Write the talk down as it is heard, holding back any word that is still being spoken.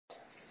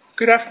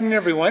Good afternoon,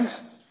 everyone.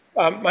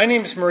 My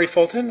name is Murray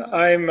Fulton.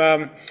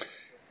 I'm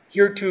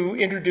here to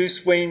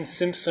introduce Wayne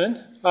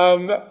Simpson.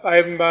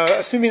 I'm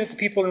assuming that the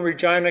people in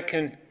Regina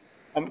can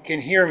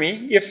hear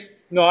me. If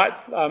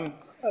not,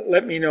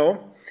 let me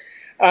know.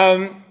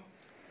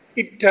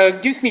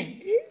 It gives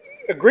me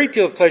a great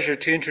deal of pleasure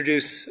to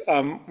introduce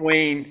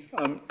Wayne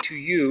to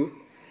you.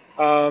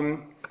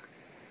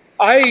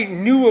 I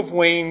knew of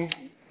Wayne.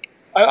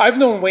 I've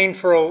known Wayne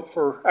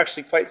for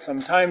actually quite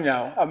some time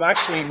now. I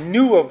actually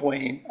knew of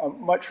Wayne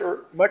much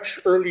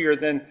earlier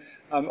than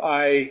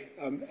I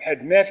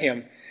had met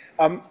him.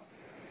 Wayne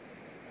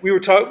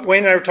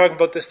and I were talking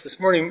about this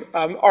morning.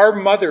 Our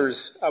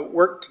mothers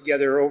worked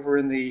together over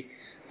in the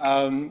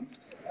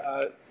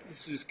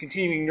this is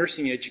continuing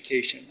nursing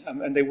education,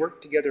 and they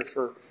worked together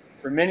for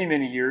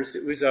many years.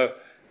 It was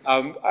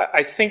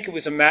I think it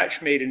was a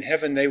match made in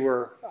heaven. They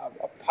were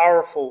a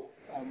powerful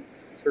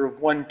sort of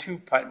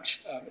 1-2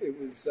 punch. It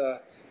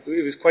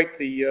was quite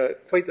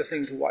the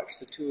thing to watch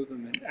the two of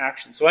them in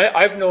action. So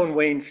I've known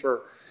Wayne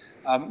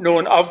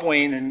known of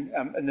Wayne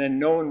and then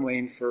known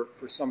Wayne for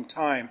some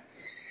time.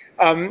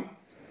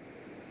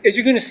 As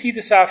you're going to see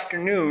this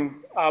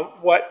afternoon,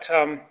 what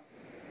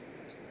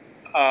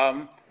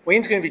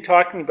Wayne's going to be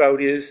talking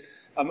about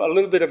is a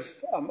little bit of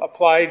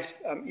applied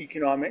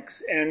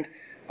economics. And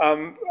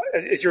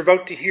as you're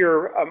about to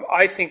hear,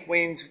 I think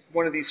Wayne's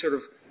one of these sort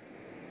of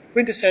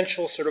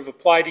quintessential sort of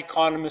applied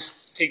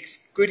economists, takes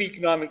good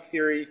economic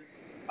theory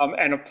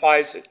and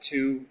applies it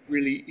to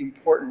really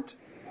important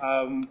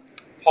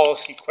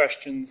policy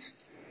questions.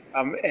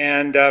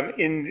 In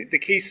the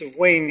case of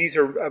Wayne, these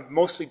have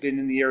mostly been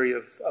in the area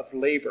of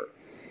labor.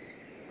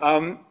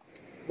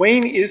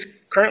 Wayne is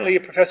currently a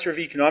professor of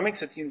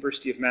economics at the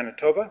University of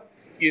Manitoba.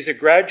 He is a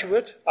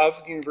graduate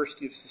of the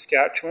University of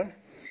Saskatchewan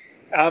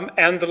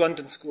and the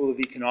London School of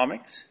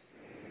Economics.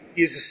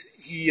 He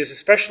is a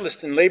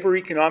specialist in labor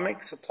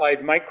economics,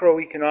 applied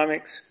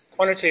microeconomics,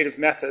 quantitative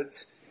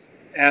methods,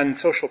 and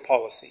social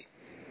policy.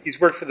 He's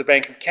worked for the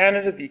Bank of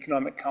Canada, the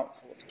Economic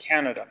Council of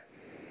Canada.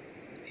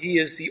 He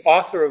is the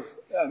author of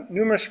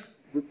numerous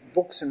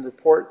books and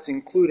reports,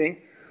 including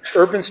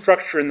Urban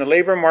Structure in the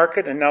Labor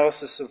Market,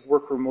 Analysis of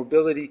Worker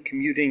Mobility,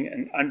 Commuting,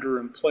 and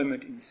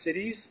Underemployment in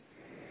Cities.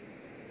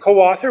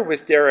 Co-author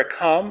with Derek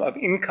Hum of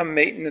Income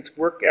Maintenance,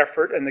 Work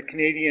Effort, and the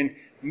Canadian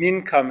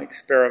Mincome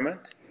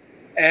Experiment,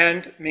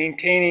 and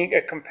Maintaining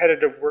a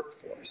Competitive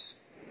Workforce.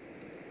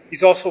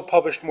 He's also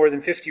published more than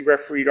 50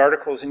 refereed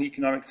articles in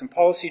economics and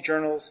policy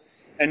journals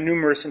and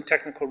numerous and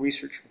technical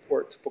research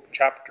reports, book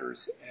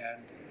chapters,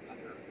 and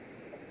other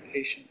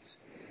publications.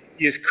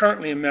 He is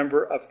currently a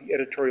member of the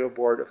editorial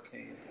board of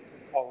Canadian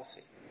Public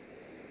Policy.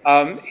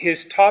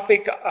 His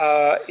topic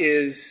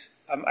is,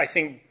 I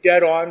think,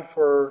 dead on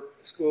for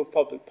the School of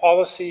Public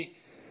Policy,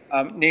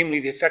 namely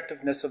the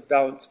effectiveness of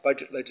balanced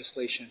budget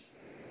legislation.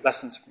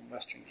 Lessons from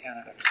Western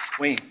Canada.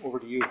 Wayne, over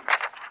to you.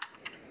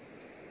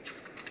 Thank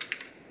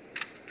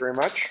you very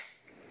much.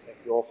 Thank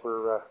you all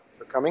for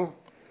coming.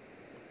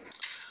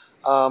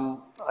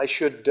 I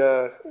should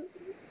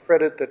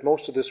credit that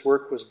most of this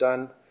work was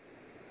done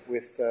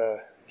with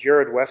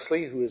Jared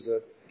Wesley, who is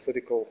a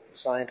political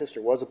scientist,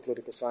 or was a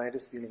political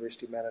scientist at the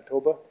University of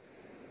Manitoba.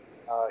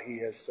 He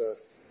has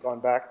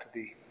gone back to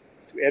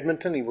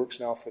Edmonton. He works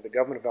now for the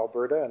government of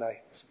Alberta, and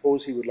I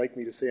suppose he would like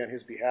me to say on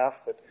his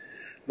behalf that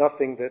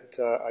nothing that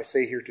I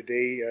say here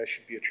today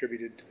should be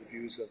attributed to the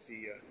views of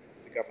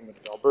the government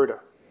of Alberta.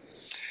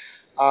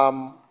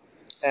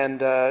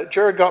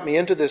 Jared got me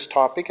into this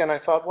topic, and I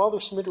thought, well,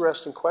 there's some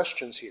interesting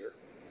questions here.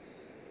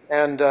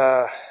 And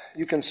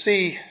you can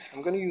see,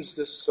 I'm going to use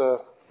this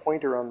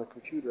pointer on the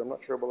computer. I'm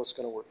not sure how it's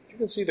going to work. You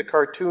can see the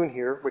cartoon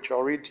here, which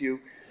I'll read to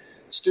you.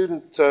 The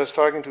student is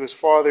talking to his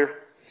father.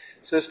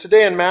 It says,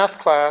 today in math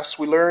class,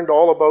 we learned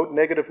all about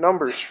negative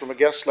numbers from a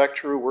guest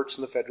lecturer who works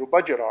in the Federal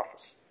Budget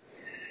Office.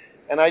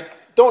 And I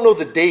don't know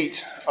the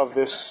date of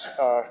this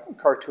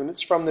cartoon.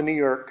 It's from the New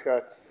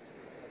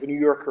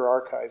Yorker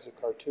Archives of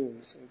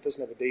Cartoons, and it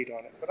doesn't have a date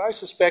on it. But I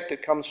suspect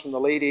it comes from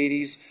the late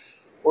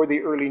 80s or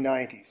the early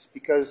 90s,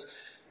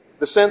 because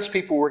the sense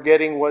people were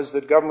getting was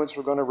that governments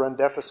were going to run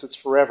deficits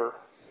forever,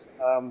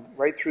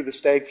 right through the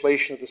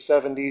stagflation of the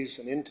 70s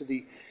and into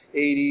the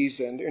 80s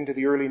and into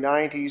the early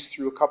 90s,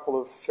 through a couple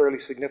of fairly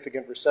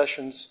significant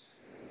recessions.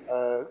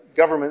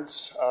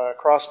 Governments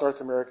across North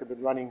America have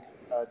been running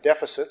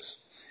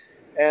deficits.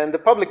 And the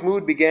public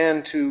mood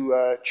began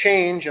to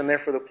change, and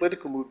therefore the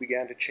political mood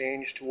began to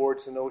change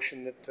towards the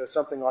notion that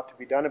something ought to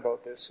be done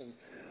about this,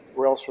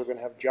 or else we're going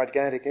to have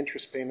gigantic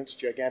interest payments,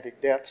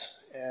 gigantic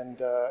debts,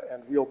 and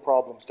real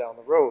problems down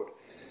the road.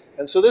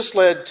 And so this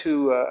led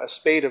to a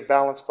spate of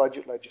balanced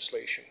budget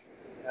legislation.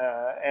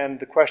 And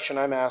the question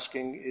I'm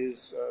asking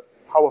is,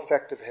 how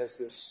effective has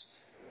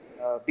this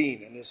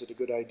been, and is it a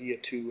good idea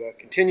to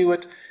continue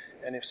it,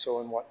 and if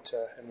so, in what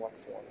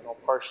form? And I'll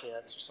partially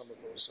answer some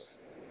of those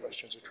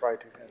questions, or try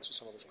to answer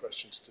some of those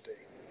questions today.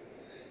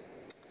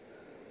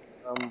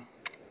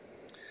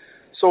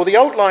 So the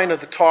outline of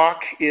the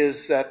talk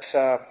is that,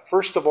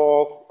 first of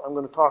all, I'm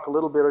going to talk a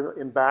little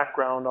bit in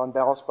background on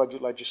balanced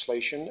budget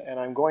legislation, and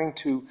I'm going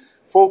to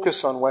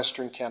focus on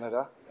Western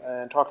Canada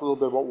and talk a little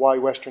bit about why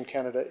Western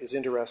Canada is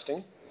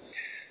interesting.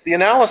 The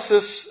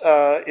analysis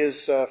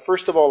is,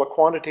 first of all, a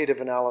quantitative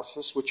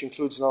analysis, which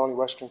includes not only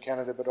Western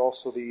Canada but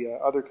also the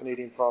other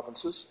Canadian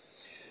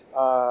provinces,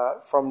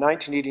 from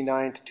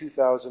 1989 to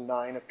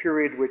 2009, a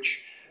period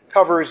which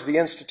covers the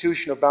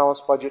institution of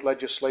balanced budget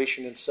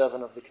legislation in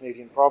 7 of the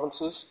Canadian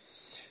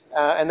provinces,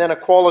 and then a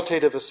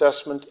qualitative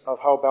assessment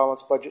of how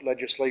balanced budget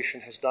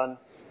legislation has done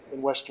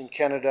in Western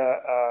Canada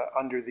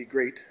under the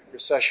Great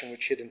Recession,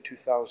 which hit in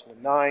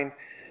 2009.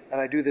 And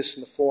I do this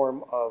in the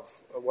form of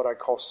what I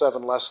call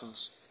 7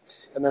 lessons.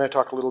 And then I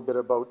talk a little bit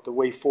about the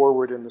way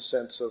forward in the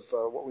sense of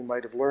what we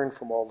might have learned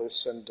from all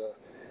this and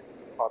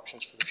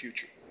options for the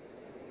future.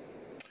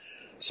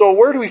 So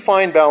where do we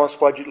find balanced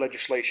budget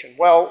legislation?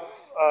 Well,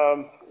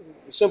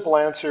 the simple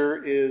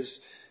answer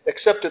is,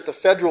 except at the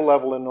federal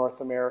level in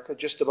North America,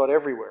 just about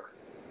everywhere.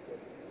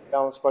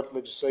 Balanced budget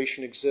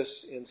legislation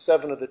exists in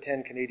 7 of the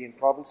 10 Canadian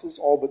provinces,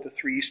 all but the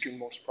 3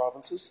 easternmost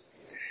provinces.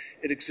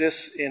 It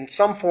exists in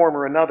some form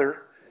or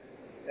another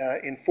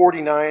in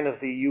 49 of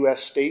the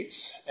U.S.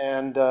 states,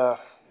 and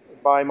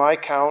by my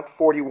count,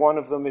 41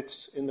 of them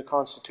it's in the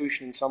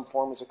Constitution in some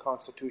form as a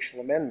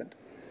constitutional amendment.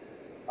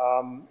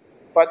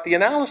 But the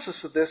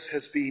analysis of this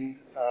has been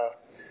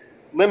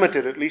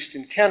limited, at least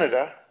in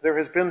Canada. There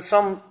has been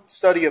some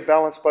study of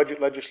balanced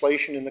budget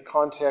legislation in the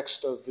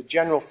context of the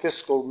general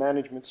fiscal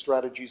management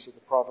strategies of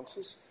the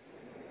provinces.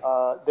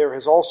 There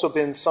has also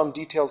been some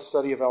detailed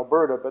study of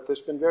Alberta, but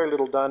there's been very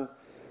little done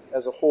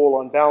as a whole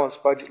on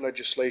balanced budget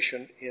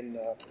legislation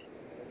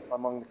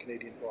among the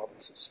Canadian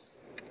provinces.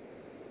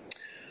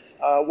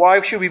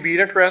 Why should we be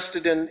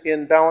interested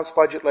in balanced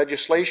budget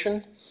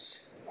legislation?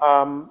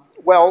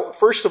 Well,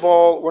 first of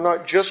all, we're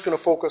not just going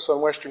to focus on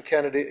Western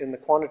Canada in the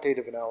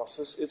quantitative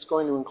analysis. It's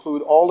going to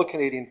include all the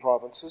Canadian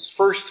provinces.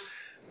 First,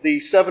 the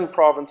 7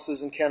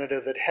 provinces in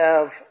Canada that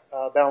have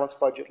balanced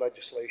budget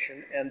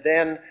legislation, and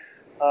then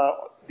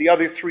the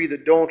other 3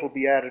 that don't will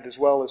be added as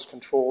well as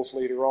controls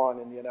later on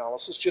in the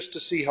analysis, just to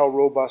see how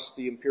robust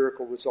the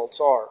empirical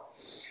results are.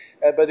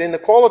 But in the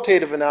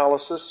qualitative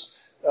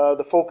analysis,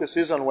 the focus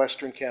is on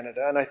Western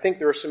Canada, and I think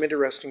there are some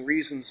interesting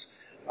reasons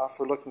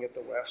for looking at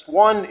the West.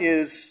 One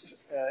is,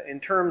 in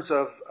terms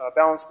of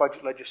balanced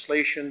budget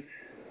legislation,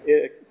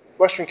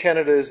 Western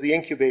Canada is the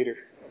incubator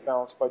of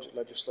balanced budget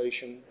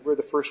legislation. We're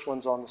the first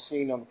ones on the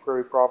scene on the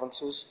prairie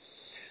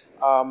provinces.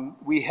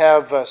 We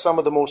have some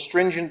of the most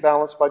stringent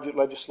balanced budget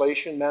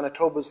legislation.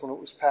 Manitoba's, when it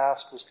was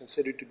passed, was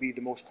considered to be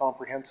the most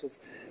comprehensive,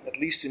 at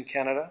least in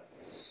Canada.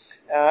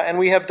 And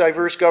we have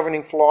diverse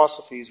governing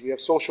philosophies. We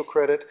have social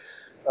credit,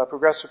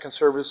 Progressive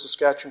Conservatives,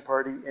 Saskatchewan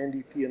Party,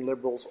 NDP, and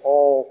Liberals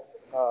all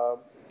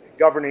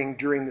governing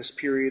during this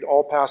period,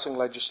 all passing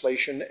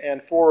legislation,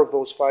 and 4 of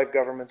those 5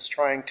 governments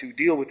trying to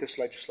deal with this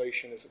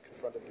legislation as it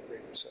confronted the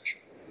Great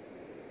Recession.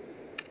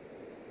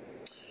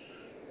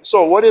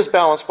 So what is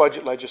balanced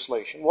budget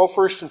legislation? Well,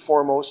 first and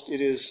foremost,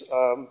 it is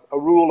a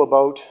rule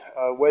about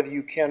whether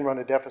you can run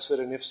a deficit,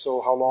 and if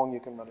so, how long you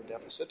can run a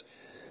deficit.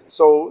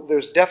 So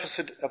there's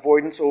deficit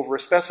avoidance over a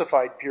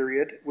specified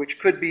period, which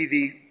could be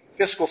the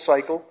fiscal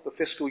cycle, the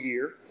fiscal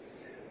year,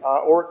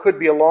 or it could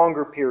be a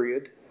longer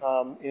period.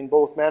 In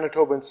both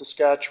Manitoba and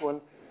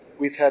Saskatchewan,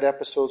 we've had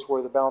episodes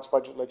where the balanced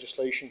budget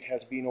legislation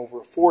has been over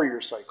a 4-year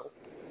cycle,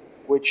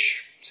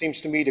 which seems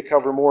to me to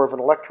cover more of an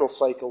electoral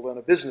cycle than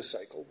a business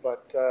cycle,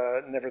 but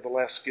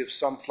nevertheless gives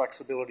some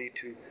flexibility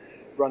to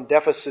run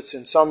deficits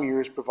in some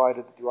years,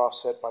 provided that they're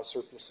offset by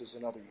surpluses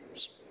in other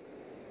years.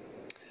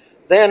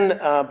 Then,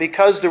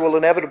 because there will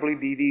inevitably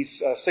be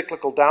these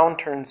cyclical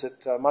downturns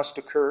that must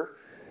occur,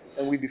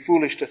 and we'd be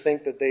foolish to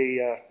think that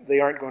they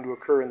aren't going to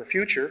occur in the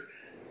future,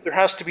 there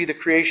has to be the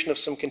creation of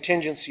some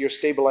contingency or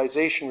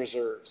stabilization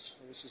reserves.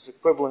 This is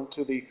equivalent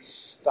to the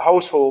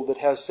household that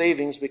has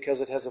savings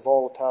because it has a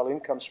volatile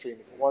income stream.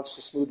 If it wants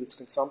to smooth its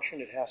consumption,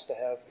 it has to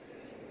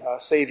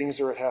have savings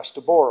or it has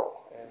to borrow.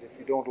 And if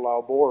you don't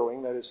allow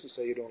borrowing, that is to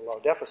say you don't allow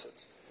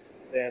deficits,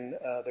 then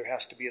there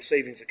has to be a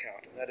savings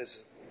account. And that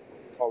is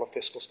what we call a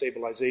fiscal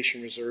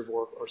stabilization reserve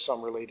or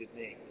some related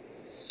name.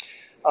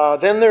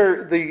 Then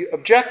the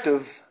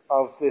objective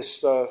of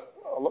this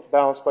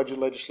balanced budget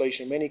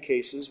legislation in many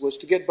cases was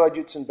to get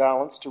budgets in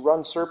balance, to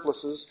run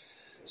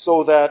surpluses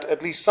so that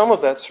at least some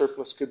of that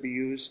surplus could be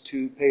used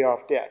to pay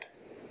off debt.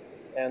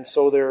 And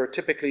so there are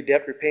typically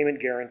debt repayment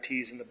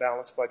guarantees in the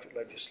balanced budget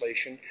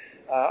legislation,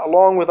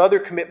 along with other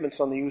commitments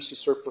on the use of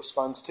surplus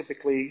funds,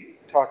 typically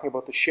talking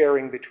about the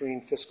sharing between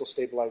fiscal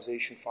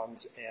stabilization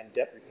funds and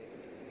debt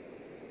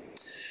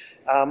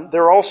repayment.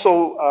 There are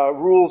also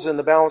rules in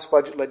the balanced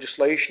budget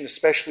legislation,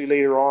 especially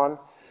later on,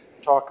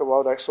 talk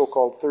about our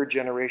so-called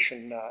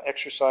third-generation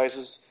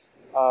exercises,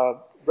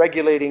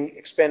 regulating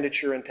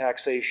expenditure and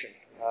taxation.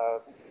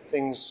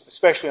 Things,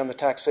 especially on the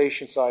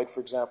taxation side,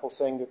 for example,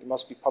 saying that there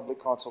must be public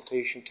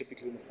consultation,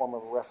 typically in the form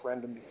of a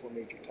referendum before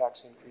major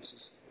tax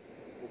increases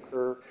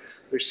occur.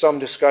 There's some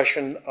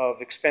discussion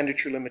of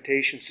expenditure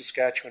limitations.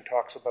 Saskatchewan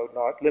talks about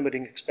not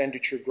limiting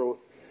expenditure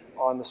growth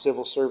on the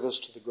civil service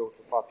to the growth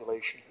of the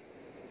population.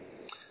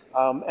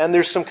 And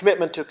there's some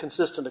commitment to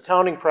consistent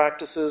accounting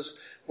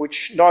practices,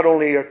 which not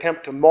only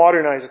attempt to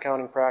modernize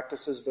accounting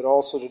practices, but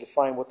also to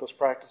define what those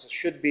practices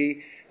should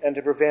be and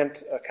to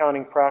prevent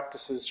accounting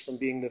practices from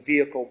being the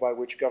vehicle by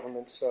which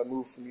governments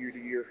move from year to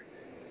year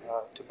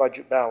to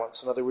budget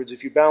balance. In other words,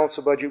 if you balance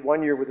a budget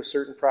one year with a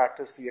certain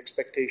practice, the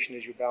expectation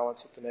is you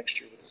balance it the next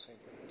year with the same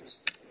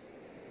practice.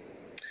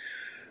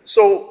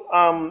 So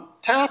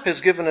TAP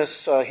has given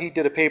us, he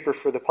did a paper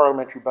for the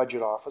Parliamentary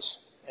Budget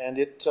Office, and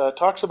it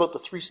talks about the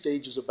 3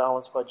 stages of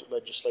balanced budget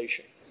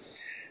legislation.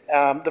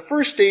 The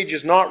first stage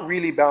is not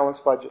really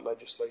balanced budget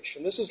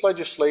legislation. This is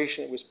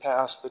legislation that was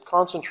passed that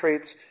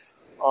concentrates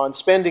on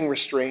spending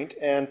restraint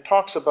and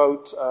talks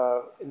about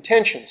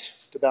intentions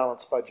to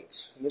balance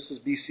budgets. And this is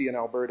BC and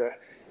Alberta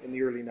in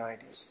the early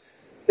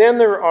 90s. Then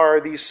there are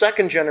these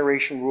second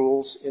generation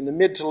rules in the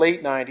mid to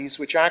late 90s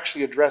which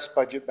actually address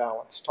budget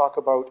balance, talk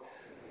about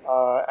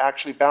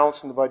actually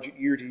balancing the budget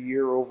year to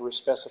year over a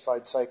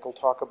specified cycle,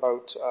 talk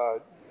about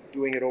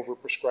doing it over a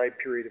prescribed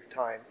period of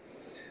time.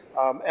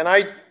 And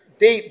I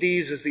date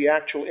these as the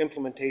actual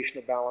implementation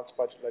of balanced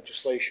budget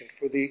legislation.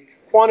 For the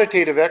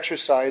quantitative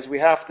exercise, we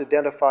have to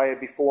identify a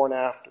before and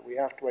after. We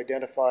have to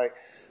identify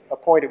a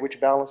point at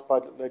which balanced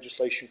budget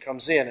legislation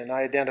comes in, and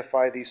I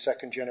identify these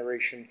second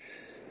generation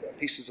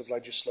pieces of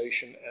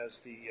legislation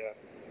as the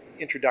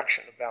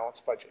introduction of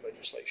balanced budget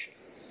legislation.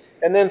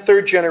 And then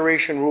third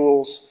generation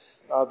rules,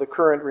 the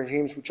current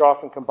regimes, which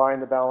often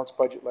combine the balanced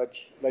budget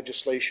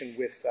legislation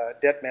with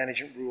debt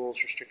management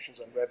rules, restrictions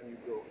on revenue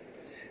growth,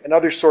 and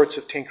other sorts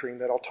of tinkering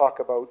that I'll talk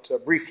about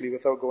briefly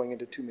without going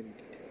into too many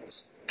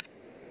details.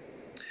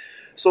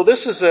 So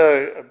this is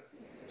a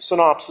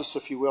synopsis,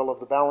 if you will,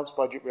 of the balanced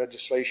budget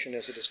legislation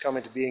as it has come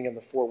into being in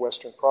the 4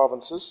 western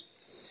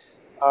provinces.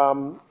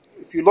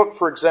 If you look,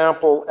 for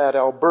example, at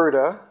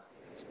Alberta,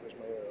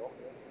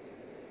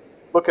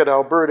 look at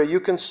Alberta, you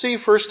can see,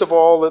 first of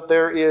all, that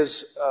there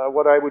is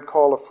what I would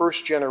call a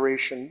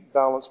first-generation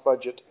balanced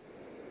budget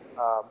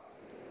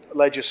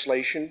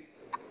legislation,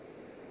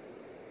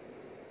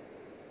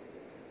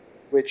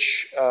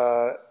 which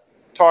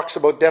talks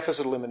about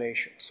deficit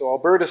elimination. So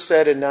Alberta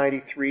said in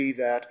 '93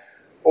 that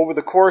over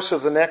the course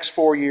of the next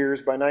 4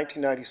 years, by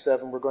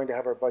 1997, we're going to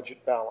have our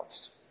budget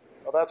balanced.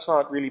 Well, that's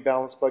not really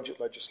balanced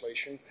budget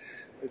legislation.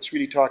 It's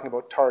really talking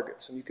about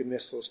targets, and you can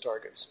miss those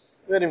targets.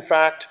 But in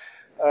fact,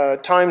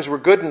 times were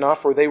good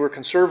enough, or they were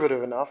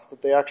conservative enough,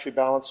 that they actually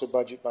balanced their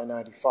budget by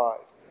 '95.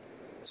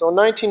 So in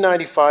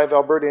 1995,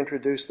 Alberta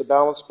introduced the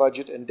Balanced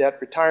Budget and Debt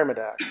Retirement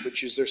Act,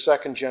 which is their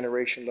second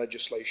generation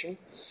legislation.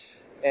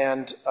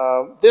 And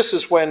this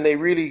is when they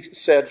really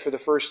said for the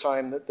first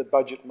time that the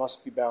budget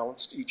must be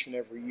balanced each and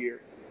every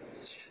year.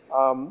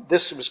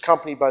 This was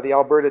accompanied by the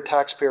Alberta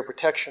Taxpayer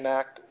Protection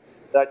Act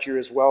that year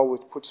as well,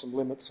 which put some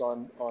limits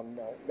on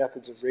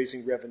methods of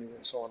raising revenue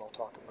and so on, I'll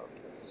talk about.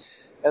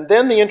 And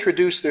then they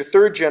introduced their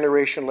third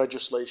generation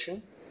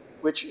legislation,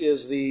 which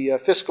is the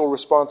Fiscal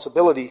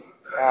Responsibility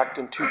Act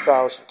in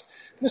 2000.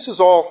 This is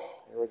all,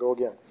 here we go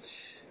again.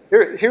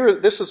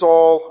 This is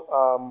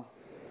all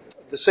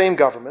the same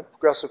government,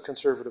 progressive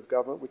conservative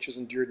government, which has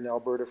endured in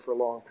Alberta for a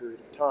long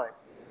period of time.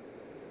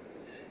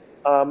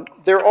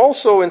 There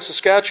also in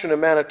Saskatchewan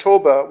and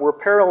Manitoba were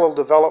parallel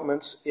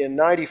developments in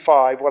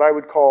 '95, what I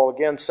would call,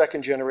 again,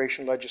 second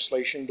generation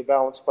legislation, the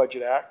Balanced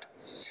Budget Act.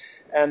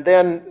 And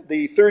then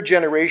the third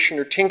generation,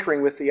 or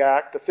tinkering with the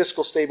Act, the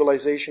Fiscal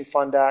Stabilization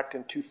Fund Act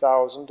in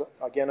 2000,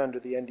 again under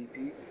the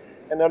NDP,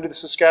 and under the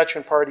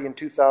Saskatchewan Party in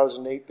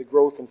 2008, the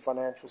Growth and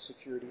Financial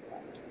Security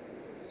Act.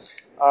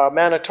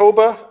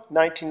 Manitoba,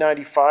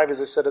 1995, as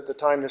I said at the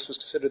time, this was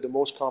considered the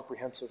most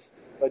comprehensive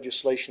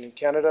legislation in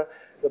Canada.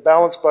 The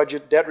Balanced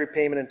Budget, Debt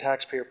Repayment and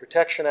Taxpayer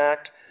Protection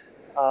Act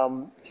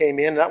came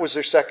in. That was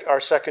our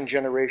second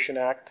generation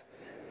act.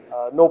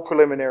 No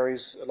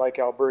preliminaries like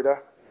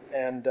Alberta.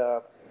 And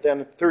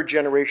then third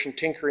generation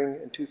tinkering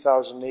in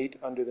 2008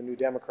 under the New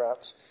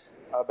Democrats,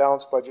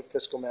 Balanced Budget,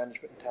 Fiscal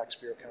Management and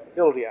Taxpayer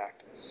Accountability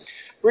Act.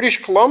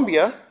 British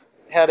Columbia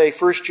had a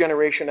first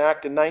generation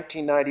act in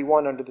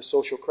 1991 under the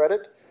Social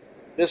Credit.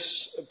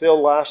 This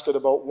bill lasted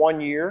about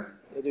 1 year.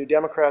 The New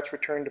Democrats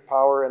returned to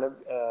power and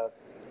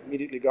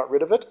immediately got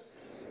rid of it.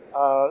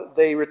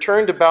 They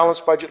returned to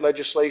balanced budget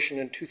legislation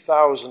in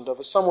 2000 of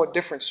a somewhat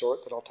different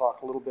sort that I'll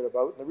talk a little bit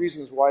about. And the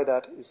reasons why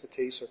that is the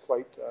case are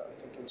quite, I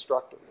think,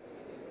 instructive.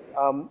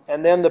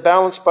 And then the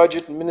Balanced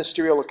Budget and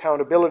Ministerial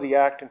Accountability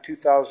Act in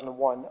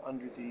 2001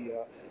 under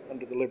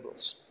the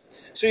Liberals.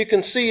 So you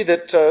can see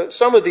that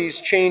some of these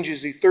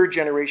changes, the third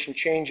generation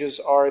changes,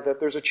 are that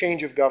there's a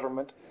change of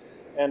government,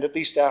 and at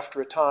least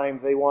after a time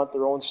they want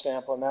their own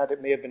stamp on that.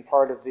 It may have been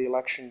part of the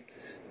election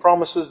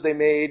promises they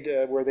made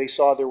where they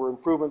saw there were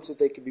improvements that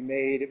they could be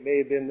made. It may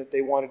have been that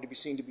they wanted to be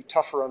seen to be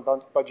tougher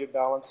on budget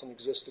balance than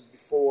existed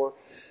before,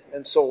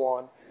 and so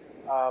on.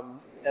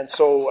 And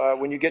so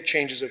when you get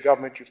changes of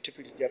government, you've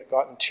typically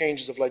gotten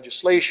changes of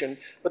legislation.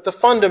 But the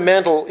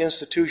fundamental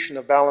institution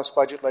of balanced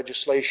budget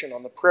legislation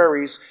on the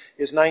prairies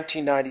is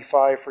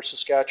 1995 for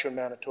Saskatchewan,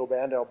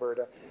 Manitoba, and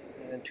Alberta,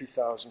 and in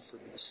 2000 for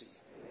BC.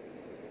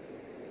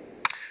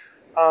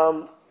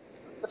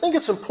 I think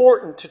it's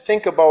important to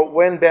think about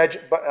when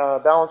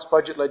balanced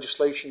budget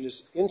legislation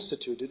is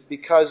instituted,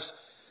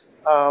 because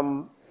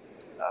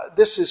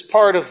this is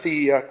part of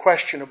the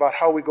question about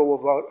how we go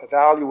about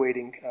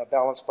evaluating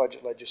balanced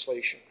budget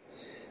legislation.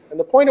 And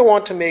the point I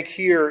want to make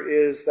here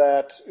is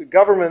that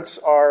governments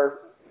are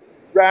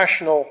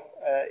rational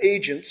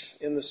agents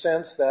in the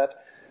sense that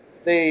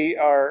they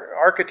are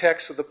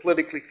architects of the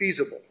politically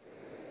feasible.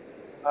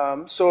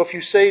 So if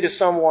you say to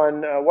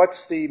someone,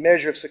 what's the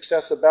measure of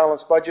success of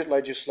balanced budget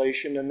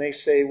legislation, and they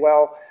say,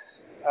 well,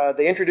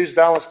 they introduced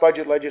balanced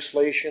budget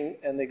legislation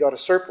and they got a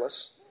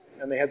surplus,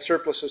 and they had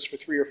surpluses for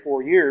 3 or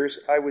 4 years,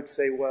 I would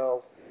say,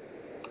 well,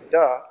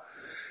 duh.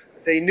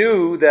 They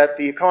knew that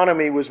the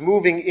economy was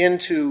moving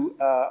into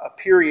a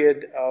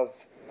period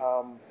of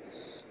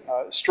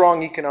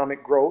strong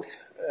economic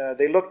growth.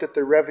 They looked at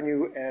their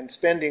revenue and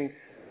spending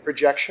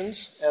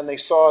projections, and they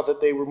saw that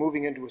they were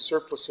moving into a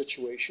surplus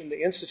situation.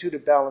 They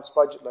instituted balanced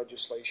budget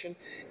legislation,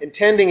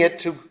 intending it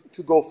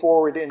to go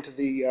forward into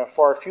the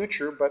far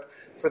future, but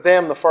for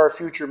them, the far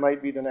future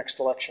might be the next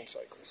election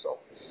cycle. So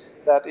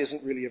that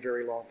isn't really a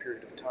very long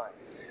period of time.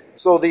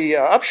 So the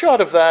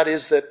upshot of that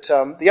is that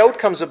the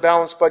outcomes of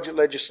balanced budget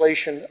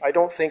legislation, I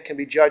don't think, can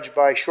be judged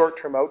by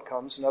short-term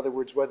outcomes. In other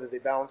words, whether they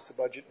balanced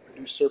the budget,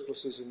 produced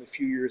surpluses in the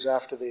few years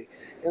after they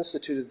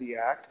instituted the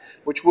Act,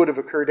 which would have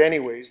occurred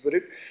anyways. But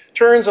it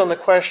turns on the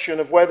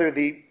question of whether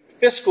the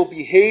fiscal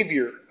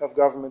behavior of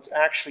governments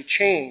actually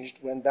changed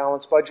when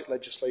balanced budget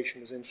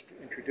legislation was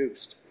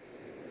introduced.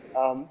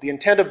 The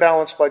intent of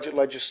balanced budget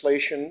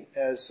legislation,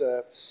 as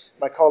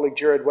my colleague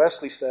Jared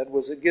Wesley said,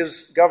 was it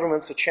gives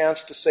governments a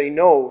chance to say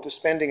no to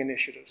spending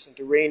initiatives and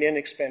to rein in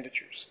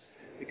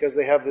expenditures, because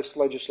they have this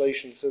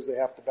legislation that says they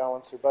have to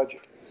balance their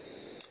budget.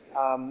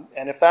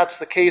 And if that's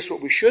the case,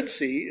 what we should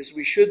see is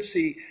we should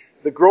see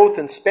the growth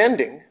in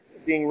spending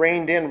being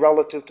reined in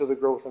relative to the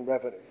growth in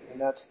revenue.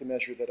 And that's the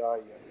measure that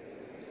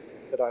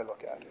I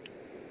look at.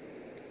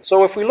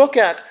 So if we look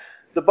at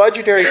the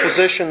budgetary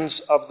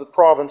positions of the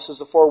provinces,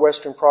 the 4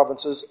 western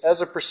provinces,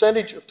 as a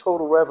percentage of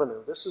total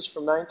revenue. This is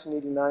from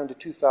 1989 to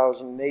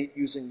 2008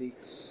 using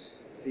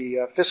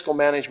the fiscal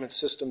management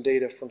system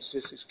data from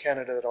Statistics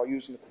Canada that I'll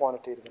use in the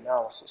quantitative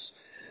analysis.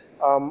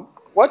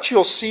 What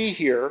you'll see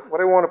here,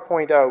 what I want to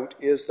point out,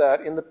 is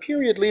that in the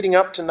period leading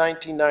up to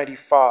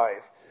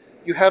 1995,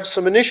 you have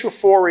some initial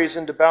forays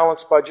into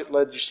balanced budget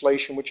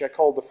legislation, which I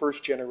called the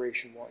first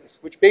generation ones,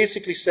 which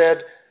basically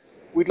said,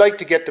 we'd like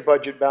to get to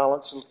budget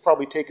balance. It'll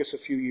probably take us a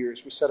few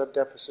years. We set up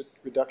deficit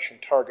reduction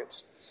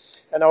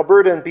targets. And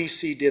Alberta and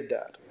BC did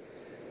that.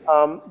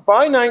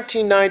 By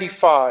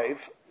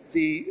 1995,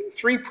 the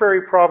 3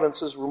 prairie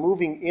provinces were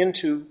moving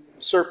into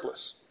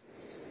surplus.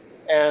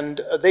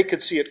 And they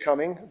could see it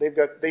coming.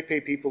 They pay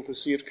people to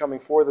see it coming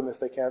for them if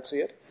they can't see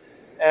it.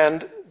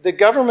 And the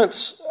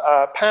governments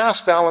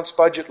passed balanced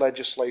budget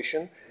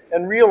legislation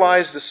and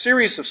realized a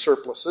series of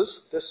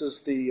surpluses. This is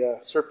the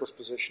surplus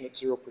position at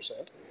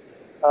 0%.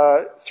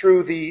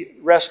 Through the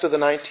rest of the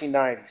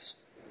 1990s.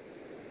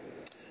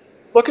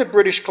 Look at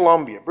British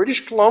Columbia.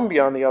 British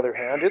Columbia, on the other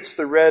hand, it's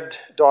the red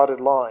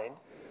dotted line.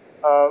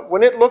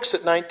 When it looks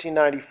at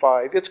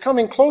 1995, it's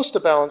coming close to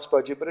balanced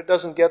budget, but it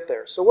doesn't get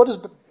there. So what does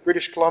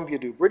British Columbia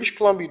do? British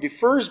Columbia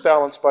defers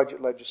balanced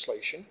budget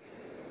legislation,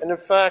 and in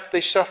fact,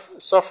 they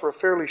suffer a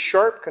fairly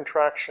sharp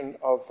contraction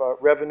of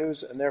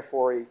revenues and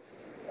therefore a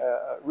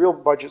real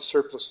budget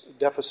surplus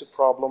deficit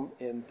problem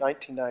in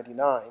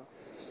 1999.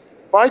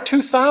 By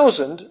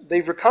 2000,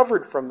 they've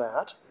recovered from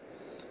that,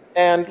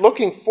 and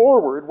looking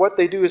forward, what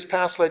they do is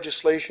pass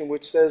legislation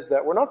which says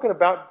that we're not going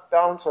to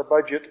balance our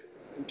budget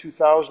in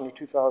 2000 or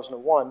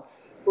 2001,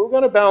 but we're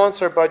going to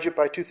balance our budget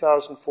by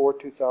 2004,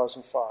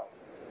 2005.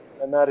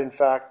 And that, in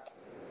fact,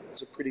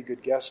 is a pretty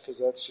good guess, because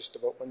that's just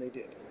about when they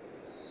did.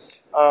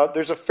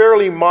 There's a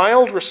fairly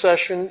mild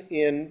recession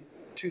in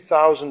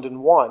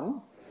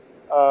 2001,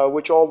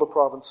 which all the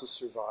provinces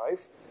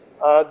survive.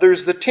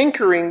 There's the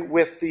tinkering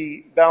with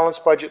the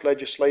balanced budget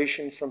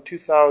legislation from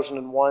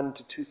 2001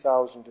 to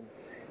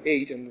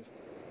 2008, and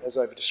as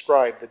I've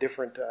described, the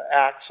different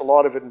acts, a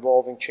lot of it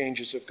involving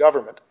changes of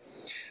government.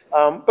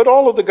 But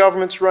all of the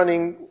governments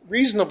running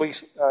reasonably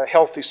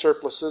healthy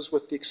surpluses,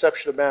 with the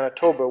exception of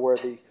Manitoba, where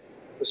the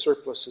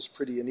surplus is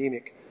pretty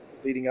anemic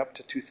leading up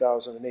to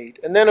 2008.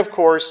 And then, of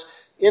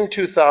course, in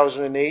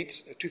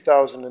 2008,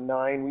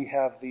 2009, we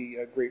have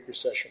the Great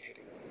Recession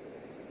hitting.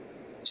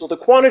 So the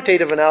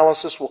quantitative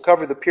analysis will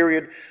cover the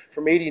period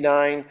from the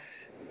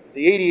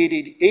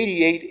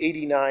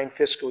 88-89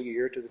 fiscal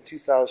year to the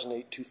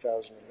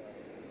 2008-2009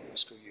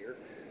 fiscal year.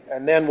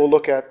 And then we'll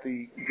look at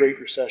the Great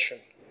Recession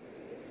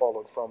that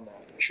followed from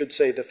that. I should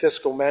say the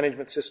fiscal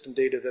management system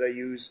data that I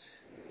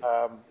use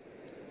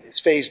is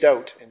phased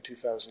out in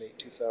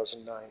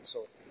 2008-2009.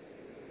 So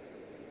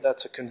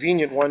that's a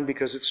convenient one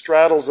because it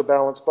straddles the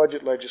balanced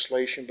budget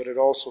legislation, but it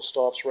also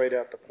stops right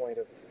at the point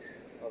of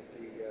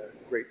the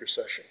Great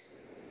Recession.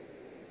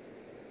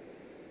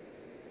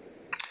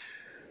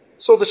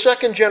 So the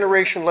second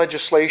generation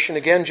legislation,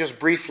 again, just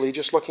briefly,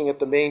 just looking at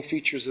the main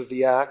features of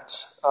the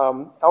acts.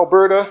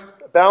 Alberta,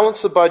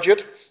 balance the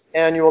budget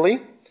annually,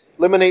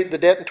 eliminate the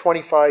debt in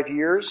 25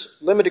 years,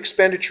 limit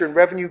expenditure and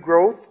revenue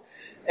growth,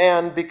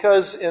 and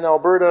because in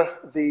Alberta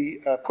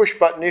the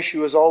push-button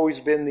issue has always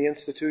been the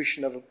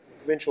institution of a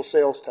provincial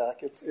sales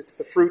tax, it's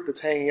the fruit that's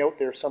hanging out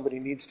there if somebody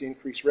needs to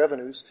increase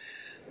revenues,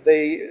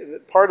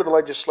 part of the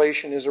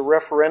legislation is a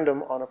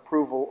referendum on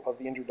approval of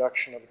the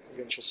introduction of a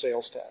provincial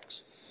sales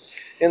tax.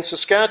 In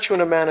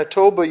Saskatchewan and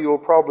Manitoba, you will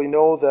probably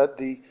know that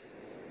the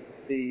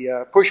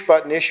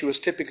push-button issue has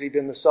typically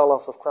been the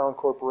sell-off of Crown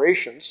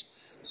corporations.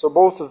 So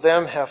both of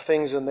them have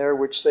things in there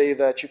which say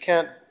that you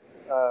can't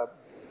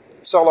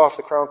sell off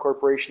the Crown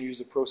corporation, use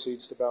the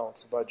proceeds to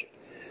balance the budget.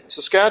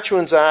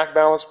 Saskatchewan's Act,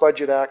 Balanced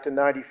Budget Act in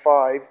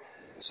 95,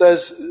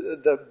 says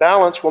the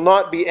balance will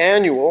not be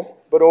annual,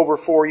 but over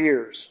 4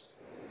 years.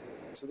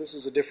 So this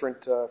is a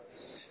different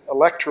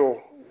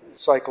electoral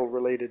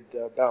cycle-related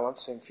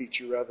balancing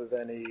feature rather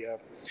than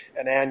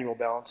an annual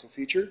balancing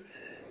feature.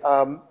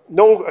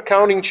 No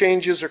accounting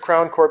changes or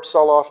Crown Corp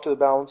sell-off to the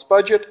balanced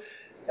budget,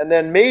 and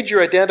then major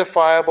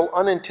identifiable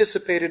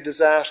unanticipated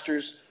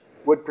disasters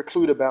would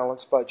preclude a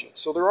balanced budget.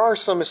 So there are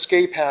some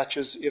escape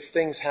hatches if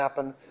things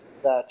happen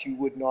that you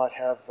would not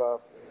have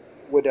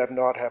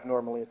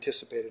normally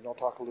anticipated, and I'll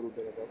talk a little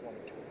bit about one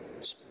or two of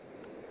those.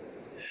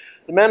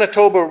 The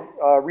Manitoba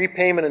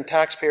Repayment and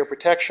Taxpayer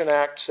Protection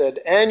Act said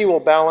annual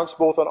balance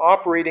both on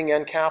operating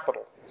and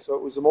capital. So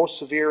it was the most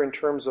severe in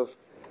terms of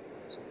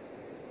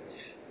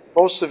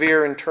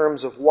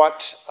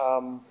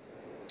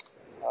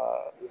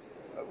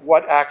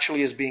what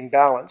actually is being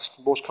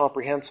balanced, most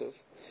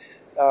comprehensive.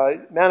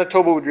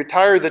 Manitoba would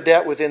retire the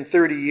debt within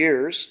 30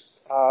 years,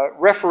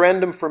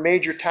 referendum for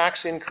major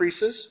tax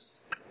increases,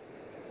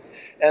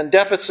 and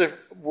deficits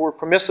were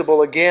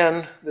permissible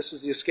again, this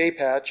is the escape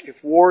hatch,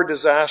 if war,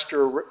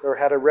 disaster, or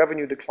had a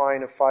revenue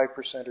decline of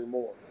 5% or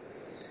more.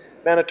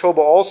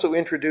 Manitoba also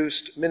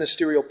introduced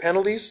ministerial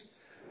penalties.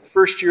 The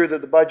first year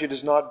that the budget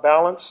is not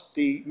balanced,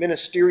 the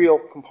ministerial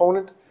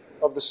component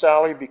of the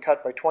salary be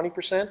cut by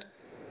 20%.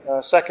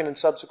 Second and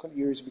subsequent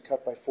years be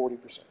cut by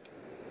 40%.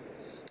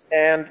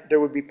 And there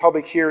would be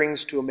public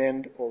hearings to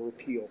amend or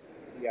repeal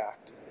the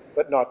Act,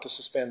 but not to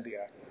suspend the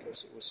Act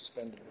because it was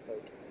suspended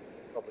without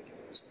public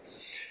hearings.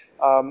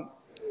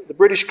 The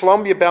British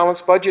Columbia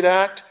Balanced Budget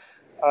Act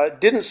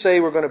didn't say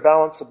we're going to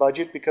balance the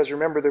budget because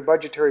remember their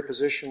budgetary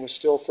position was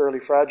still fairly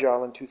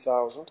fragile in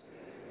 2000.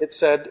 It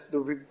said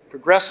the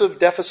progressive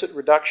deficit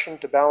reduction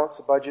to balance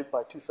the budget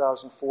by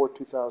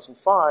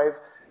 2004-2005,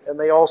 and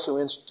they also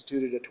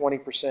instituted a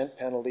 20%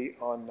 penalty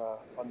on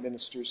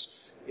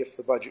ministers if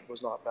the budget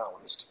was not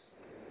balanced.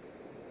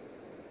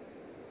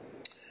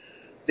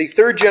 The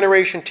third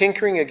generation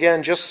tinkering,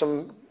 again, just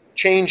some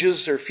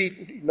changes or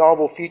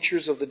novel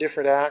features of the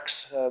different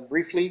acts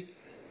briefly.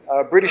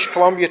 British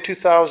Columbia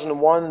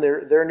 2001,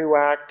 their new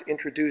act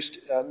introduced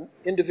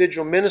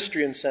individual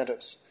ministry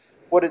incentives.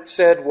 What it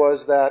said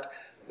was that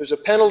there's a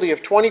penalty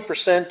of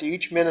 20% to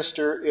each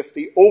minister if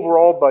the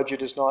overall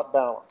budget is not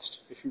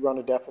balanced, if you run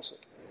a deficit.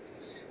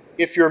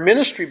 If your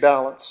ministry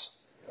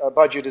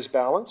budget is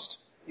balanced,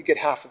 you get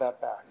half of that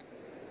back.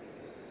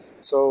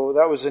 So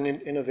that was an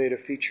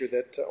innovative feature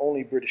that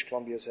only British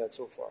Columbia has had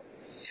so far.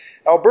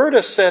 Alberta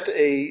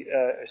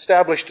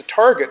established a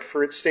target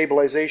for its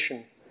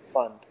stabilization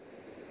fund.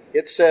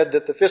 It said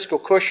that the fiscal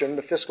cushion,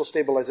 the fiscal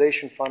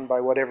stabilization fund by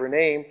whatever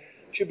name,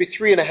 should be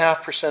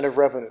 3.5% of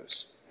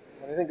revenues.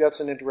 And I think that's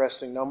an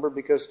interesting number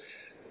because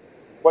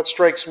what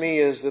strikes me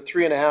is that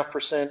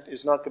 3.5%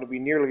 is not going to be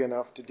nearly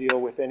enough to deal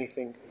with any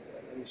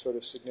sort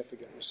of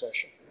significant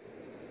recession.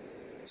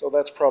 So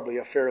that's probably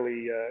a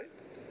fairly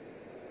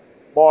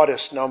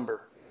modest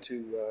number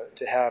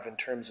to have in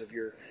terms of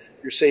your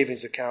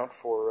savings account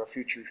for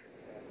future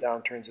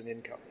downturns in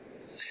income.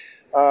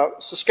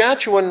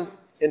 Saskatchewan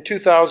in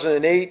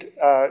 2008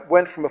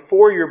 went from a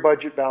 4-year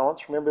budget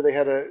balance. Remember, they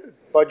had a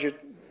budget.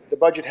 The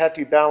budget had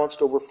to be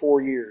balanced over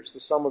 4 years. The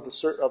sum of the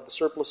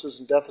surpluses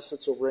and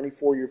deficits over any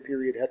 4-year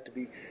period had to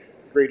be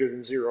greater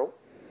than zero,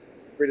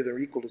 greater than or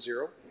equal to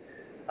zero.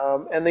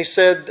 And they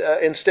said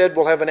instead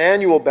we'll have an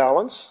annual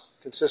balance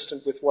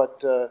consistent with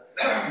what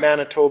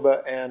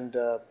Manitoba and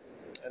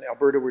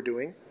Alberta were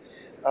doing.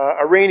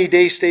 A rainy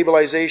day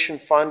stabilization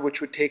fund which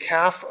would take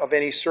half of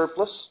any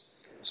surplus.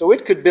 So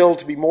it could build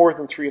to be more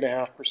than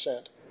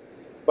 3.5%.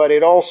 But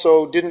it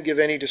also didn't give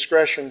any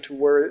discretion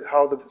to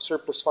how the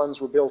surplus funds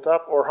were built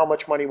up or how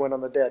much money went on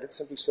the debt. It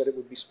simply said it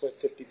would be split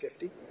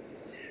 50-50.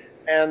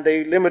 And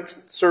they limit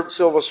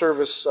civil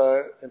service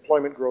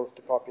employment growth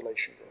to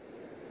population growth.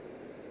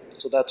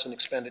 So that's an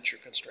expenditure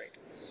constraint.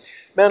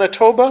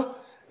 Manitoba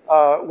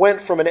went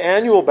from an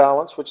annual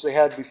balance, which they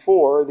had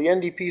before. The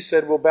NDP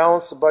said we'll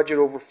balance the budget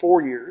over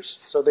 4 years.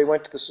 So they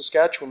went to the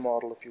Saskatchewan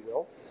model, if you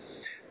will.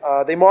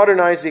 They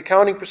modernized the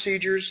accounting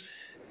procedures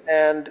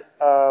and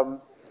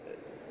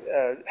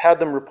had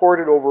them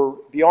reported over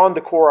beyond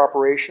the core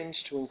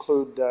operations to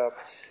include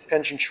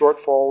pension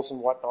shortfalls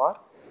and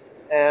whatnot.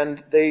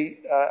 And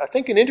I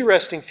think an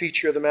interesting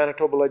feature of the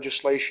Manitoba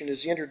legislation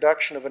is the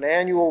introduction of an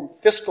annual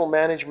fiscal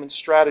management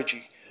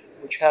strategy,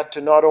 which had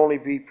to not only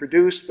be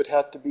produced but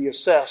had to be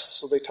assessed.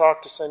 So they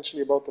talked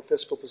essentially about the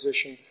fiscal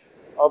position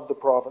of the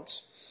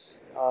province.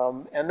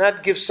 And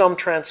that gives some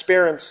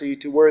transparency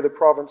to where the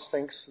province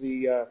thinks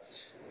the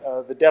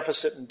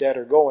deficit and debt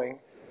are going,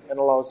 and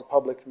allows the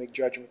public to make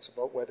judgments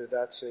about whether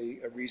that's a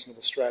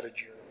reasonable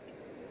strategy or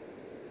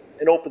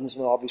not. It opens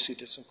them obviously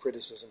to some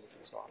criticism if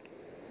it's not.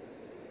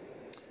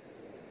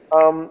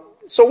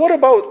 So what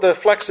about the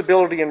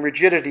flexibility and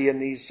rigidity in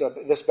this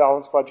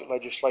balanced budget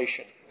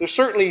legislation? There's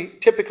certainly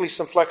typically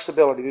some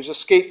flexibility. There's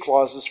escape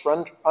clauses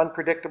for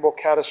unpredictable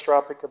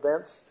catastrophic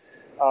events.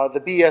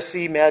 The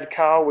BSE mad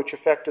cow, which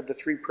affected the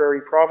 3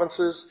 prairie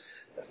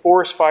provinces,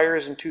 forest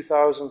fires in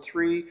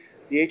 2003,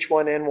 the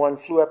H1N1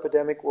 flu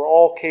epidemic were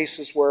all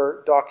cases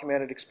where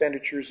documented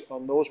expenditures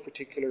on those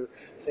particular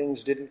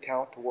things didn't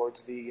count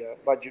towards the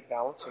budget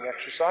balancing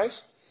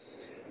exercise.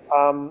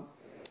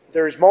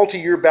 There's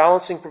multi-year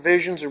balancing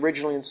provisions,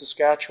 originally in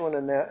Saskatchewan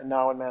and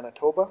now in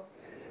Manitoba.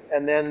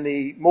 And then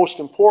the most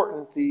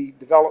important, the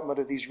development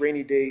of these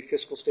rainy day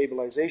fiscal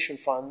stabilization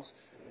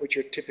funds, which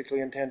are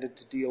typically intended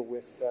to deal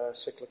with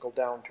cyclical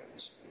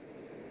downturns.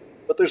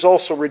 But there's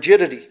also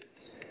rigidity.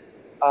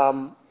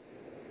 Wrong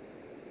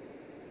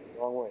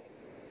way.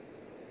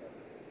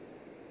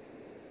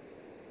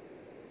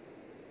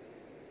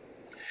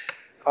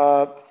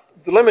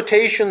 The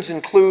limitations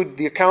include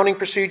the accounting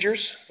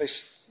procedures.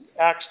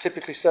 Acts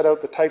typically set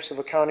out the types of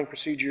accounting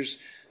procedures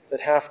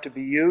that have to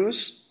be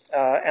used,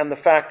 and the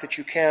fact that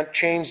you can't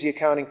change the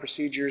accounting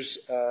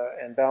procedures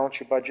and balance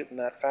your budget in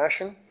that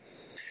fashion.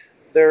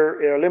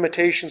 There are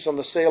limitations on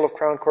the sale of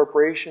Crown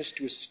corporations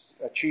to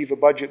achieve a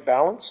budget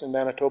balance in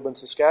Manitoba and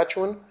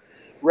Saskatchewan.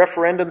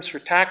 Referendums for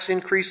tax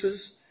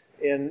increases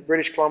in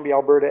British Columbia,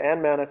 Alberta,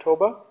 and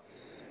Manitoba.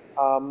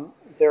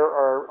 There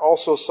are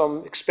also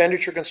some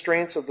expenditure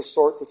constraints of the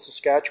sort that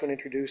Saskatchewan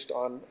introduced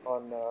on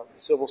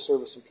civil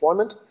service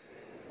employment.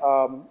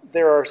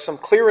 There are some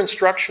clear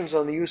instructions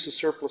on the use of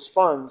surplus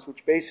funds,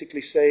 which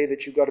basically say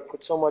that you've got to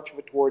put so much of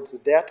it towards the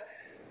debt,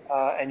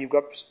 and you've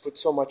got to put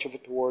so much of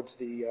it towards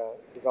the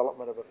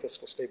development of a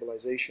fiscal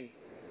stabilization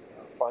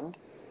fund.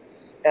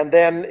 And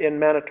then in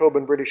Manitoba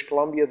and British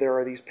Columbia, there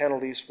are these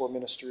penalties for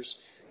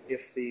ministers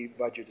if the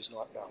budget is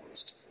not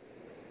balanced.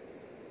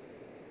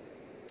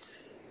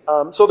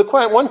 So the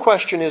one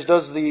question is,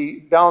 does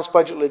the balanced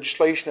budget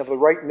legislation have the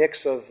right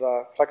mix of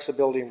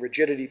flexibility and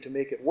rigidity to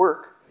make it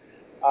work?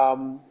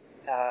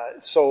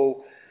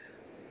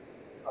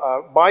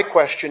 My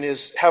question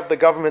is, have the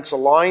governments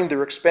aligned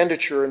their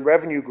expenditure and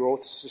revenue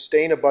growth to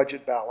sustain a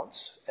budget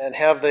balance? And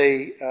have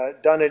they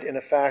done it in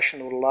a fashion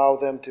that would allow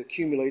them to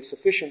accumulate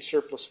sufficient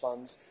surplus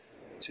funds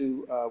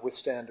to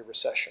withstand a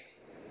recession?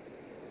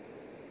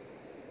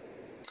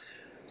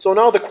 So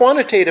now the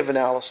quantitative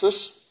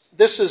analysis.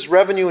 This is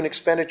revenue and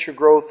expenditure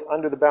growth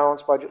under the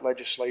balanced budget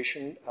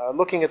legislation,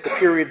 looking at the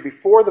period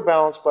before the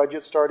balanced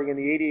budget, starting in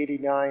the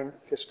 80-89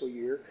 fiscal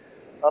year,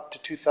 up to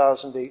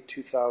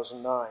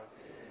 2008-2009.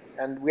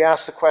 And we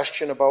asked the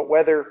question about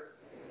whether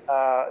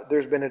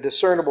there's been a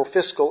discernible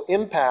fiscal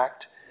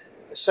impact,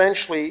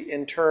 essentially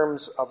in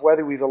terms of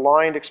whether we've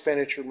aligned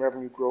expenditure and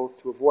revenue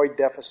growth to avoid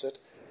deficit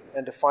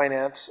and to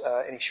finance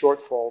any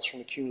shortfalls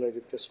from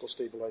accumulated fiscal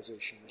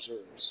stabilization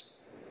reserves.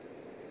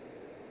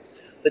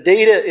 The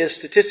data is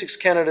Statistics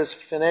Canada's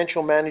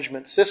financial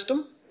management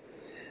system,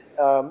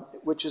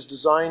 which is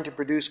designed to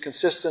produce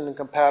consistent and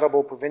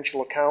compatible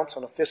provincial accounts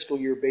on a fiscal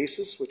year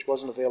basis, which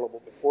wasn't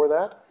available before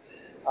that.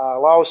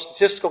 Allows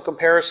statistical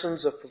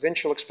comparisons of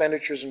provincial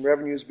expenditures and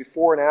revenues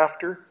before and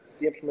after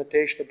the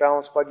implementation of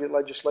balanced budget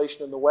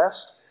legislation in the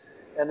West.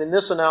 And in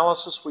this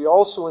analysis, we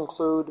also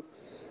include,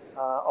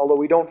 although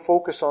we don't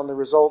focus on the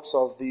results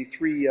of the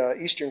 3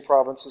 eastern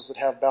provinces that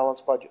have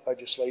balanced budget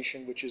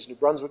legislation, which is New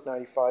Brunswick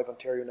 95,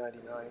 Ontario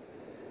 99, and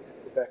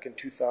Quebec in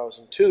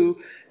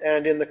 2002.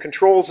 And in the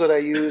controls that I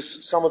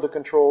use, some of the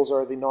controls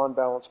are the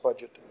non-balanced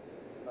budget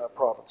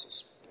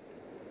provinces.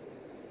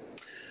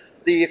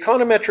 The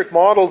econometric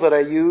model that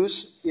I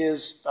use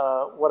is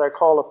what I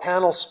call a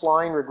panel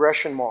spline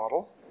regression